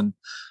Wyn-Jones and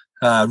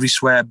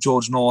Rhys Webb,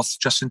 George North,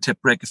 Justin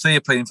Tipuric, if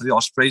they're playing for the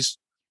Ospreys,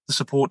 the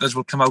supporters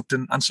will come out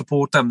and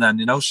support them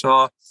then, So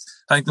I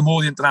think the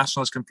more the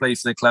internationals can play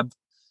for their club,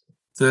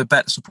 the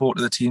better support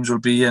of the teams will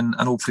be and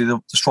hopefully the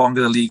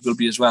stronger the league will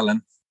be as well.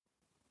 And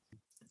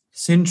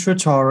since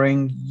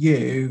retiring,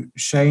 you,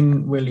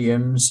 Shane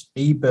Williams,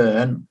 E.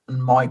 Byrne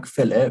and Mike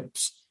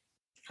Phillips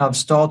have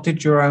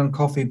started your own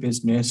coffee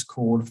business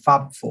called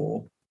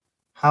Fab4.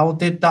 How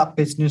did that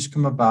business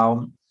come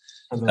about?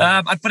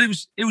 But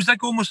it was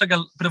like almost like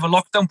a bit of a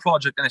lockdown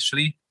project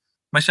initially.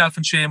 Myself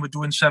and Shane were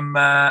doing some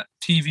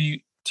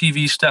TV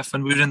stuff,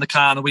 and we were in the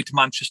car on the way to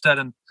Manchester,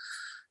 and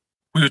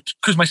we were,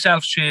 because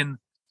myself, Shane,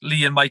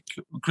 Lee and Mike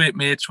were great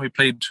mates when we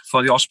played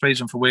for the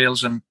Ospreys and for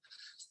Wales, and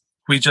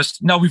we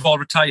just, now we've all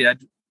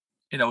retired,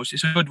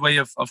 it's a good way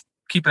of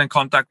keeping in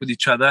contact with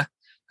each other.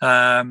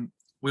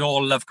 We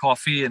all love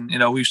coffee, and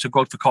we used to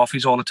go out for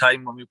coffees all the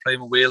time when we were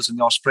playing with Wales and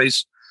the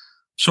Ospreys.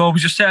 So we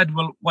just said,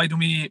 well, why don't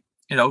we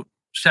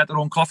set our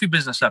own coffee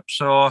business up?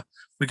 So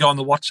we got on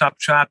the WhatsApp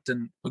chat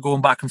and we're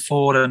going back and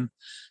forth, and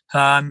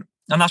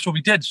that's what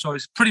we did. So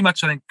it's pretty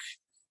much, I think,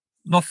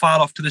 not far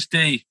off to this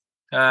day.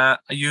 A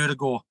year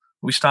ago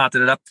we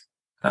started it up,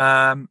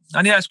 and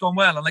yeah, it's gone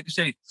well. And like I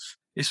say,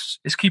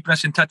 it's keeping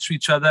us in touch with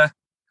each other,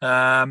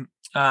 and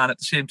at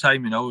the same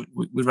time,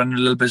 we're running a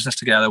little business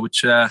together,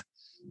 which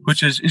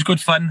is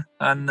good fun,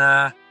 and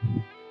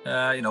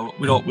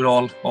we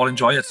all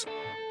enjoy it.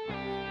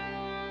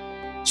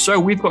 So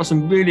we've got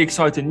some really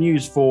exciting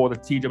news for the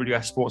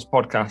TWS Sports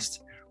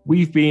Podcast.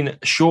 We've been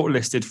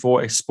shortlisted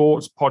for a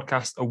Sports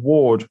Podcast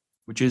Award,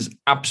 which is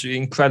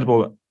absolutely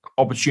incredible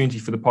opportunity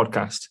for the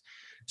podcast.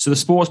 So the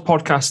Sports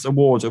Podcast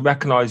Awards are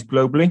recognised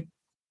globally.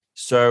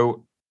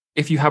 So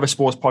if you have a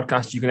sports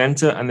podcast, you can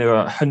enter, and there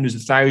are hundreds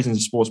of thousands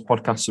of sports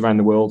podcasts around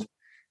the world.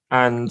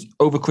 And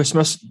over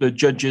Christmas, the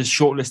judges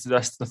shortlisted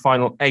us to the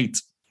final 8.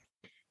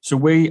 So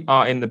we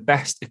are in the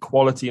best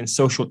equality and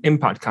social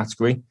impact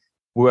category.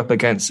 We're up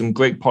against some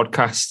great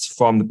podcasts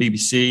from the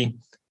BBC.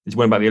 There's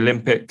one about the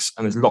Olympics,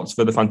 and there's lots of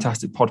other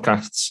fantastic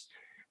podcasts.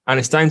 And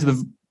it's down to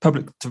the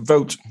public to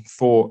vote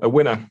for a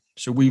winner.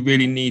 So we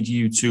really need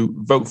you to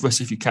vote for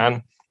us if you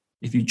can.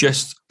 If you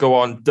just go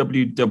on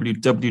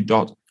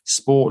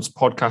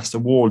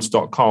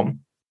www.sportspodcastawards.com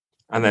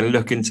and then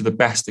look into the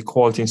best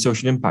equality and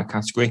social impact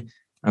category,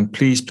 and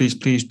please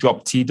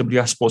drop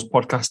TWS Sports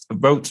Podcast a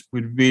vote.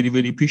 We'd really,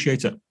 really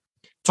appreciate it.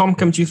 Tom,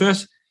 come to you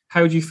first.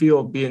 How do you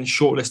feel being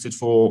shortlisted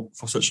for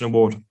such an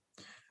award?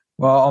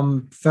 Well,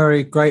 I'm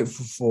very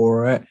grateful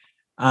for it.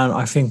 And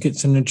I think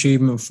it's an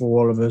achievement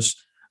for all of us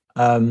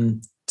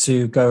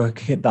to go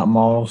hit that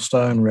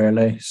milestone,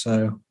 really.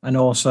 So, and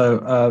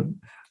also,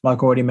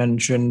 like already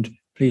mentioned,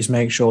 please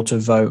make sure to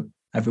vote,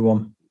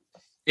 everyone.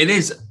 It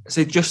is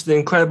just an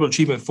incredible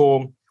achievement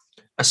for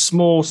a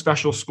small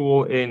special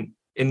school in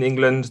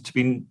England to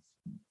be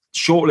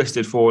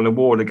shortlisted for an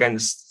award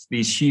against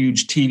these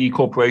huge TV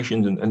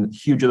corporations and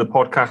huge other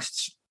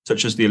podcasts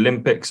such as the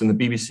Olympics and the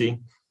BBC.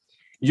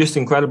 It's just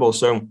incredible.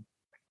 So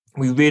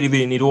we really,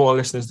 really need all our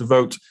listeners to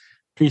vote.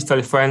 Please tell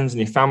your friends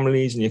and your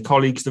families and your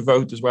colleagues to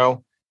vote as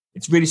well.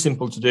 It's really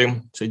simple to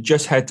do. So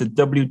just head to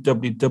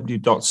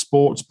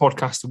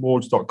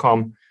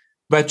www.sportspodcastawards.com,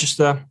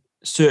 register,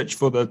 search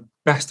for the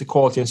best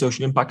equality and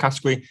social impact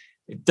category.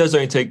 It does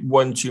only take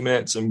 1-2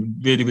 minutes, and we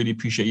really, really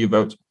appreciate your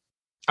vote.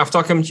 After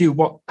I come to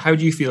you, how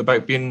do you feel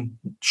about being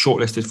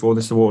shortlisted for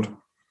this award?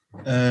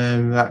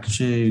 That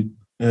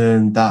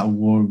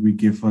award we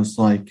give us,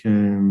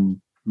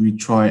 we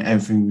try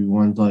everything we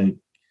want. Like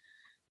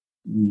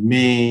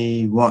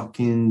me,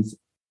 Watkins,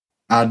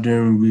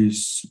 Adam, we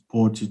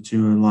supported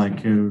to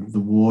the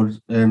award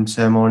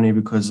ceremony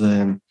because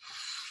we're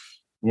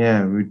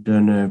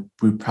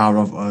proud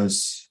of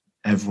us.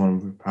 Everyone,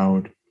 we're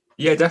proud.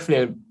 Yeah,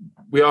 definitely.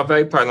 We are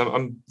very proud.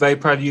 I'm very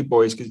proud of you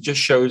boys because it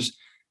just shows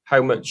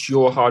how much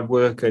your hard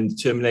work and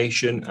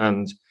determination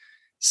and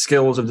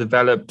skills have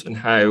developed, and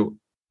how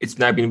it's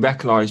now been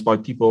recognised by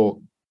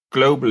people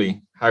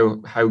globally,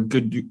 how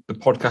good the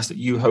podcast that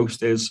you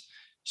host is.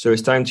 So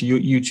it's down to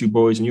you two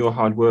boys and your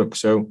hard work.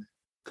 So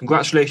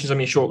congratulations on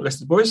your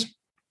shortlisted, boys.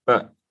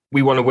 But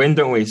we want to win,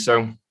 don't we?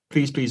 So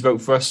please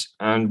vote for us,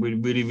 and we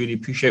really, really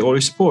appreciate all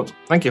your support.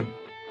 Thank you.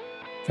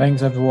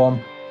 Thanks,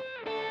 everyone.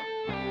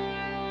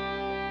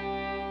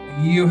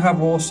 You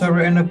have also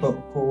written a book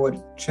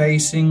called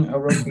Chasing a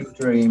Rugby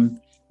Dream.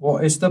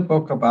 What is the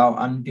book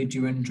about, and did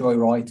you enjoy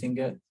writing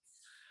it?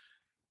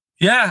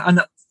 Yeah,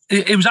 and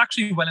it was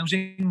actually when I was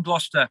in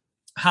Gloucester.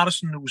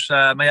 Harrison, who's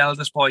my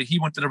eldest boy, he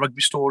wanted a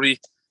rugby story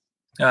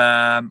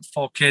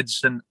for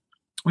kids, and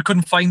we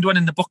couldn't find one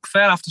in the book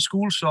fair after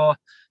school. So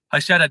I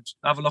said I'd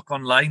have a look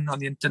online on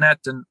the internet,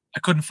 and I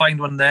couldn't find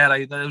one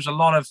there. There was a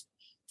lot of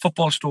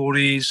football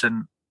stories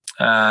and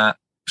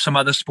some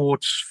other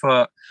sports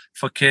for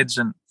kids,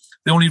 and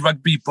the only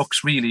rugby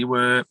books really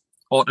were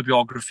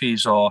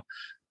autobiographies or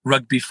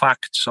rugby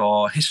facts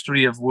or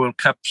history of World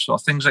Cups or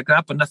things like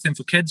that, but nothing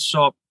for kids.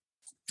 So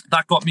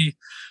that got me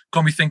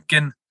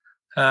thinking.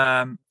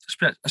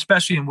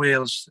 Especially in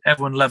Wales,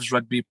 everyone loves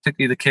rugby,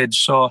 particularly the kids.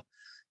 So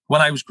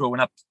when I was growing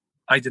up,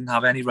 I didn't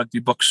have any rugby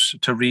books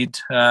to read,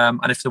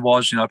 and if there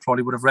was, I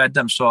probably would have read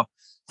them. So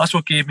that's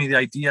what gave me the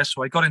idea.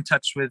 So I got in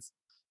touch with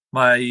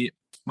my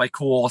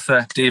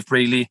co-author Dave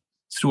Brayley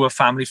through a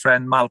family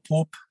friend, Mal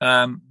Pope.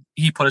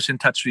 He put us in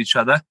touch with each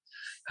other.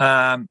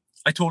 I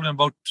told him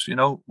about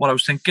what I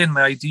was thinking,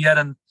 my idea,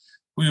 and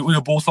we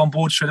were both on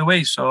board straight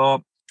away.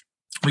 So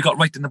we got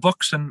right in the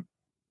books, and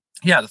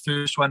yeah, the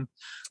first one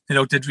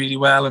did really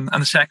well, and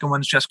the second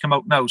one's just come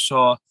out now.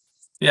 So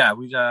yeah,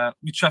 we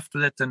chuffed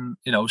with it, and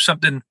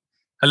something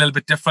a little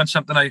bit different,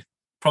 something I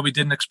probably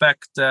didn't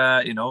expect.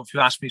 If you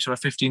asked me sort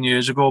of 15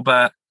 years ago,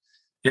 but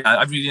yeah,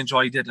 I really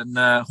enjoyed it, and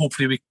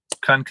hopefully we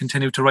can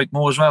continue to write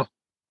more as well.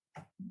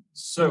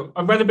 So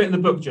I've read a bit in the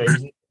book,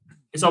 James.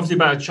 It's obviously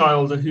about a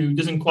child who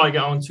doesn't quite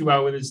get on too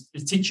well with his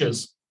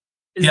teachers.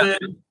 Is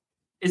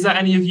that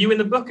any of you in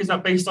the book? Is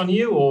that based on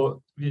you, or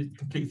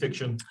complete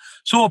fiction?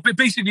 So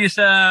basically, it's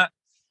a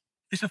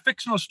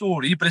fictional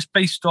story, but it's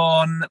based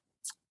on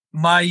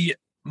my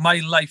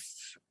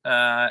life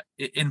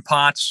in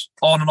parts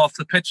on and off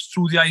the pitch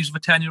through the eyes of a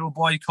 10-year-old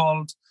boy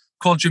called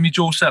Jimmy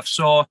Joseph.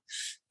 So,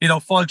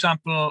 for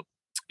example,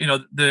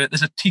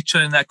 there's a teacher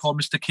in there called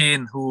Mr.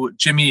 Kane who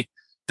Jimmy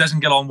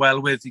doesn't get on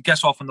well with. He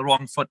gets off on the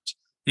wrong foot.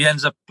 He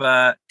ends up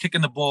kicking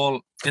the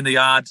ball in the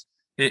yard.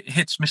 It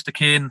hits Mr.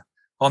 Kane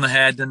on the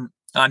head, and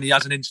he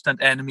has an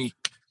instant enemy.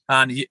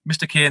 And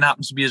Mr. Kane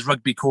happens to be his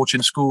rugby coach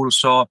in school,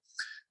 so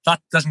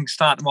that doesn't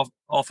start him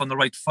off on the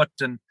right foot.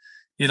 And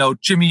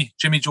Jimmy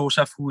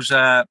Joseph, who's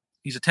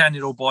he's a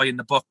 10-year-old boy in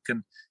the book,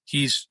 and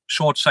he's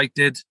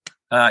short-sighted.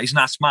 He's an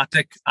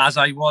asthmatic, as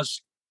I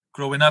was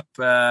growing up.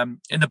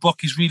 In the book,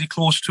 he's really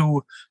close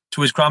to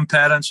his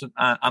grandparents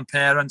and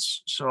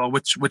parents, so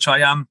which I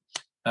am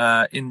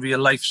in real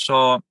life.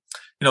 So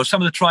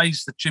some of the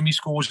tries that Jimmy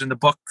scores in the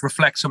book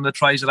reflect some of the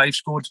tries that I've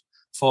scored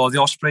for the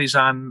Ospreys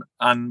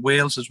and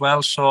Wales as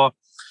well. So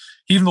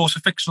even though it's a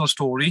fictional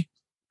story,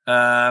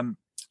 there's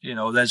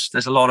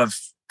a lot of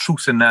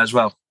truth in there as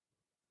well.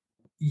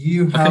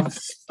 You have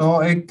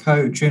started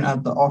coaching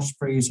at the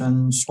Ospreys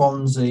and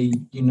Swansea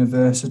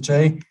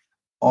University.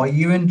 Are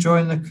you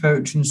enjoying the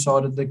coaching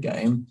side of the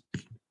game?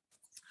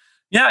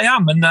 Yeah, I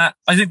am. And I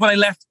think when I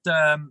left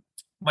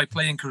my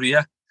playing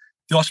career,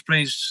 the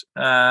Ospreys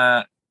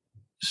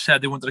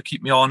said they wanted to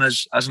keep me on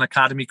as an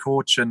academy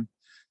coach. And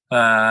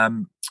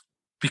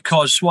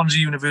because Swansea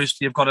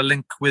University have got a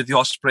link with the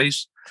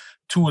Ospreys,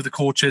 two of the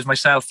coaches,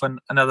 myself and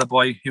another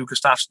boy, Hugh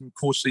Gustafsson,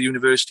 coached the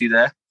university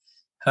there.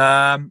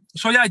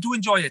 So yeah, I do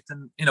enjoy it.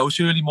 And, it's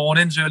early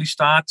mornings, early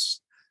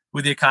starts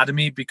with the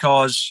academy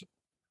because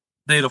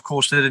they're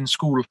in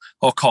school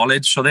or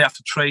college. So they have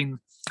to train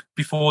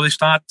before they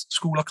start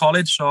school or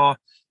college. So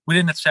we're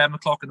in at 7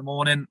 o'clock in the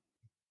morning.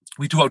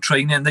 We do our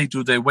training. They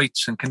do their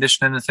weights and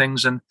conditioning and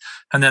things. And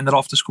then they're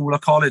off to school or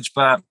college.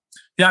 But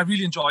yeah, I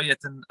really enjoy it.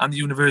 And the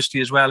university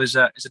as well is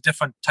a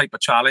different type of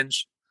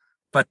challenge.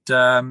 But,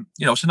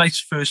 it's a nice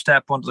first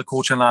step onto the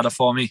coaching ladder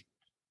for me.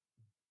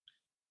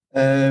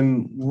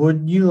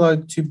 Would you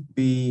like to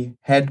be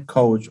head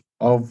coach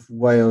of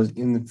Wales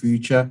in the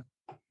future?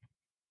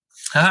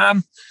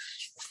 No,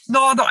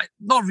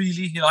 not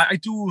really.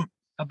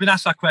 I've been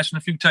asked that question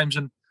a few times,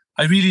 and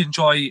I really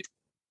enjoy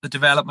the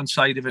development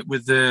side of it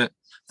with the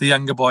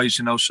younger boys,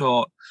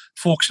 so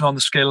focusing on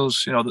the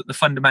skills, the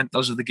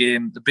fundamentals of the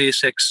game, the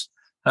basics,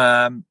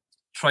 trying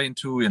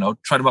to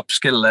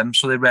upskill them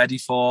so they're ready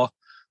for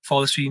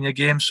the senior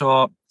game.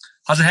 So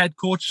as a head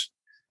coach,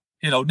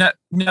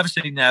 never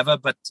say never,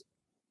 but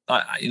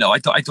I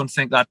don't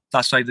think that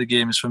side of the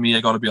game is for me.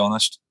 I got to be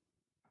honest.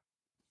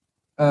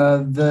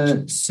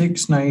 The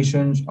Six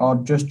Nations are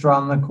just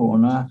around the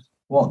corner.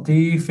 What do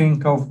you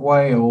think of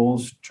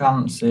Wales'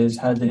 chances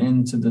heading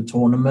into the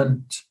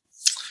tournament?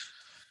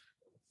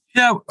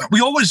 Yeah, we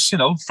always,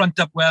 front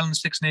up well in the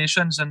Six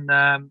Nations, and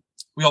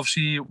we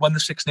obviously won the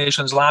Six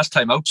Nations last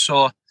time out.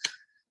 So,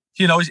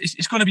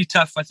 it's going to be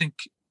tough. I think,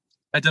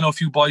 I don't know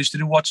if you boys, did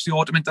you watch the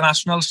Autumn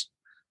Internationals?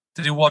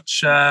 Did you watch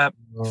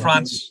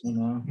France?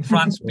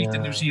 France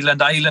beating New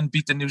Zealand, Ireland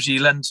beating New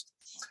Zealand,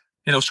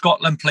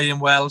 Scotland playing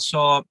well.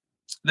 So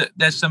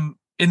there's some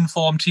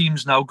informed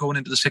teams now going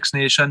into the Six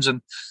Nations,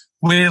 and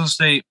Wales,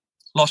 they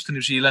lost to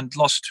New Zealand,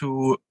 lost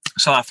to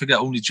South Africa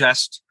only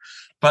just,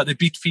 but they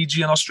beat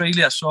Fiji and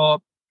Australia.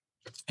 So,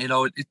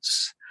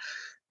 it's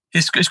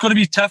going to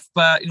be tough,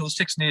 but, the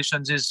Six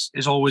Nations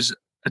is always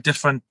a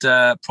different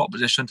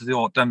proposition to the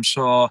Autumn.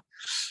 So,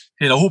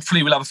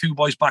 hopefully we'll have a few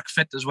boys back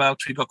fit as well,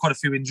 because we've got quite a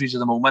few injuries at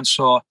the moment.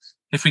 So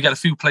if we get a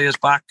few players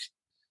back,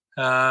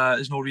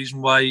 there's no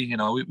reason why,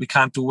 we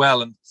can't do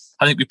well. And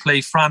I think we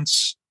play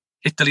France,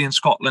 Italy and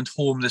Scotland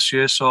home this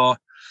year. So,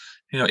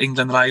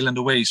 England and Ireland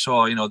away.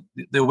 So,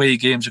 the away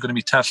games are going to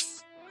be tough.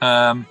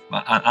 And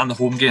the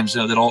home games,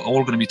 they're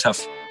all going to be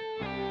tough.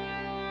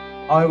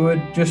 I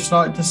would just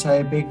like to say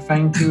a big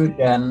thank you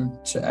again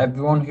to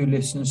everyone who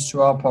listens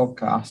to our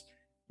podcast.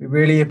 We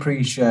really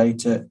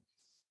appreciate it.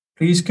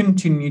 Please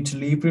continue to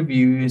leave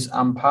reviews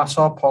and pass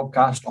our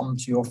podcast on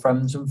to your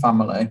friends and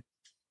family.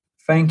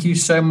 Thank you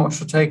so much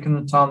for taking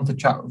the time to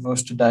chat with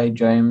us today,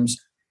 James.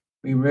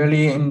 We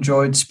really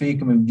enjoyed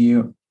speaking with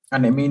you,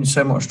 and it means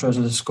so much to us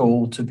as a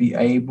school to be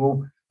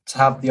able to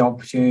have the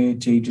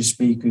opportunity to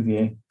speak with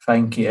you.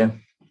 Thank you.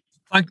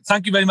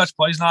 Thank you very much,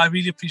 boys. No, I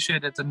really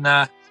appreciate it, and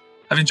I've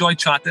enjoyed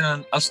chatting,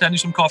 and I'll send you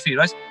some coffee,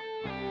 right?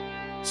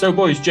 So,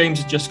 boys,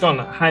 James has just gone.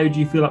 How do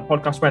you feel that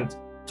podcast went?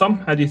 Tom,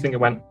 how do you think it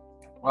went?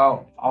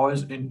 Well, I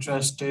was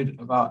interested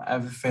about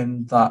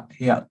everything that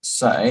he had to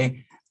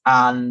say,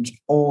 and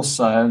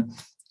also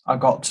I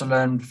got to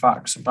learn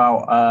facts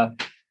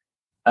about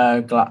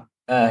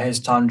his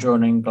time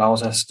joining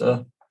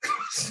Gloucester.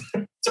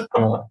 You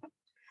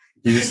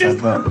just said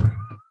that.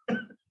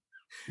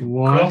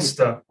 What?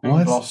 Gloucester.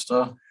 What?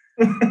 Gloucester.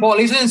 Well, at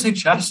least I didn't say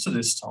Chester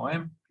this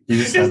time. You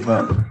just said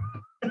that.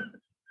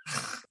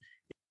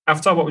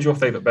 Avatar, what was your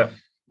favourite bit?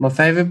 My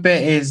favourite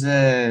bit is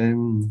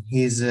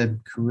his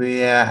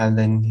career, and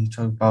then he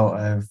talked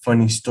about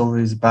funny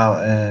stories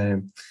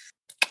about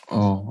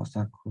what's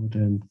that called?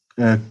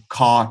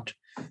 Cart.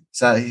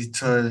 So he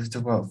talked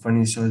about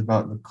funny stories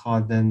about the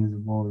car,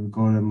 then while we were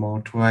going on the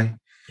motorway.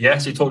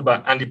 Yes, he talked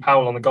about Andy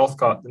Powell on the golf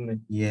cart, didn't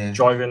he? Yeah.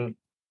 Driving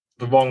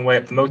the wrong way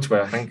up the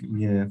motorway, I think.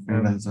 Yeah, I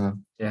think that's a...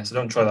 Yeah, so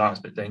don't try that. It's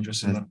a bit dangerous,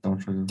 isn't it? Don't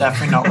try that.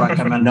 Definitely not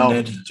recommended.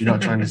 No, do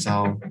not try this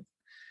out.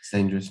 It's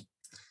dangerous.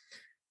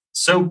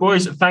 So,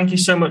 boys, thank you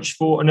so much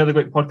for another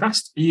great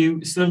podcast. Are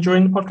you still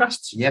enjoying the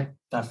podcast? Yep.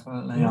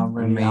 Definitely. I'm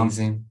really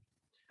amazing.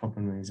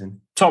 Proper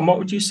amazing. Tom, what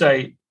would you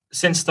say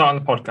since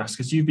starting the podcast,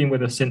 because you've been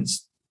with us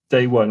since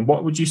day one,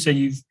 what would you say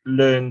you've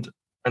learned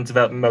and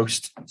developed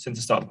most since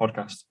the start of the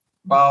podcast?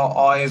 Well,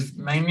 I've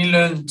mainly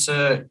learned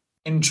to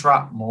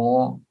interact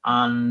more,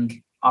 and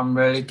I'm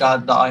really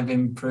glad that I've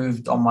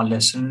improved on my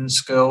listening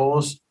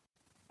skills.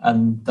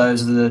 And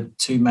those are the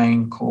two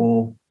main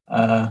core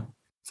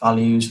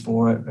values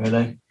for it,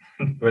 really.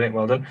 Brilliant,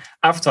 well done.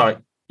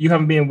 Avatar, you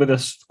haven't been with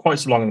us quite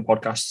so long in the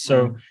podcast.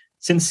 So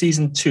since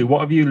season 2, what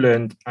have you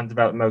learned and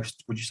developed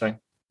most, would you say?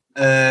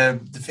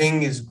 The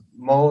thing is,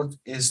 more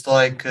is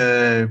like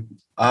I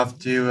have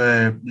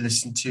to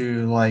listen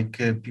to like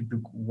people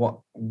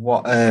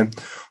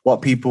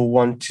what people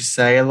want to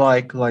say,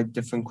 like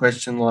different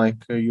question, like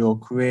your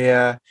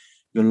career,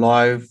 your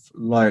life,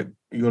 like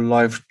your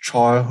life,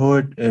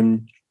 childhood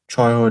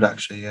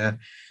actually, yeah.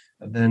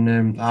 And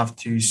then I have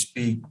to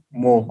speak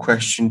more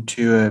question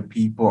to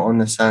people,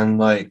 understand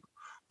like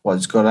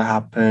what's gonna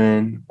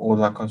happen, all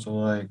that kind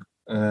of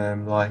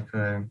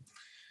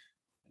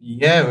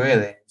yeah,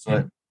 really. It's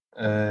like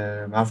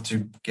I have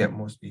to get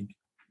more speak.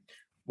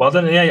 Well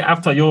then, yeah,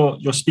 after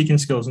your speaking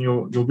skills and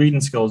your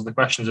reading skills, the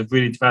questions have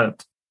really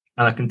developed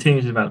and are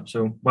continue to develop.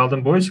 So well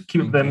done, boys.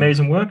 Keep up the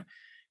amazing work.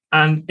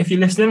 And if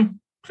you're listening,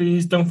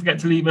 please don't forget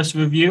to leave us a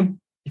review.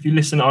 If you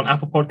listen on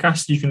Apple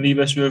Podcasts, you can leave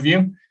us a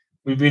review.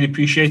 We really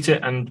appreciate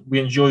it, and we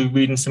enjoy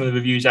reading some of the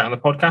reviews out on the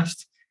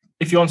podcast.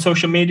 If you're on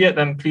social media,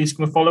 then please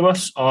come and follow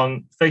us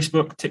on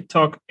Facebook,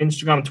 TikTok,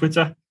 Instagram, and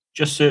Twitter.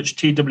 Just search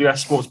TWS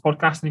Sports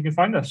Podcast and you can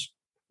find us.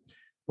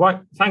 Right,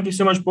 thank you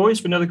so much,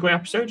 boys, for another great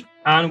episode,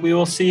 and we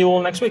will see you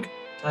all next week.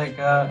 Take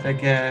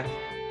care.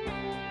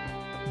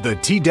 The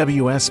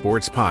TWS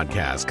Sports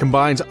Podcast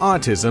combines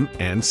autism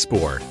and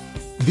sport.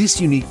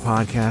 This unique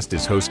podcast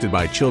is hosted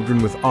by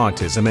children with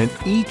autism, and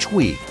each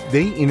week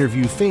they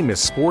interview famous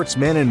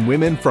sportsmen and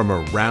women from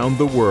around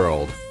the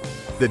world.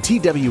 The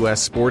TWS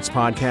Sports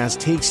Podcast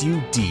takes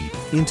you deep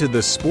into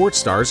the sports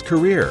star's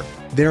career,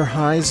 their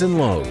highs and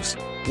lows,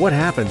 what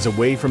happens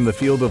away from the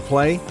field of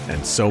play,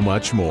 and so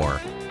much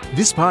more.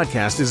 This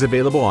podcast is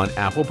available on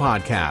Apple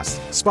Podcasts,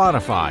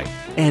 Spotify,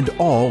 and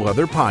all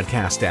other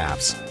podcast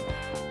apps.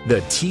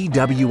 The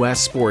TWS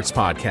Sports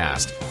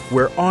Podcast,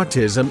 where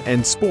autism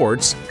and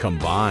sports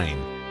combine.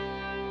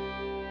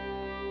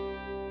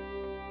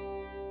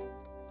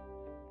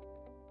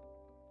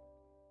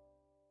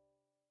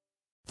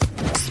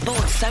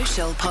 Sports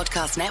Social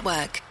Podcast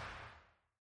Network.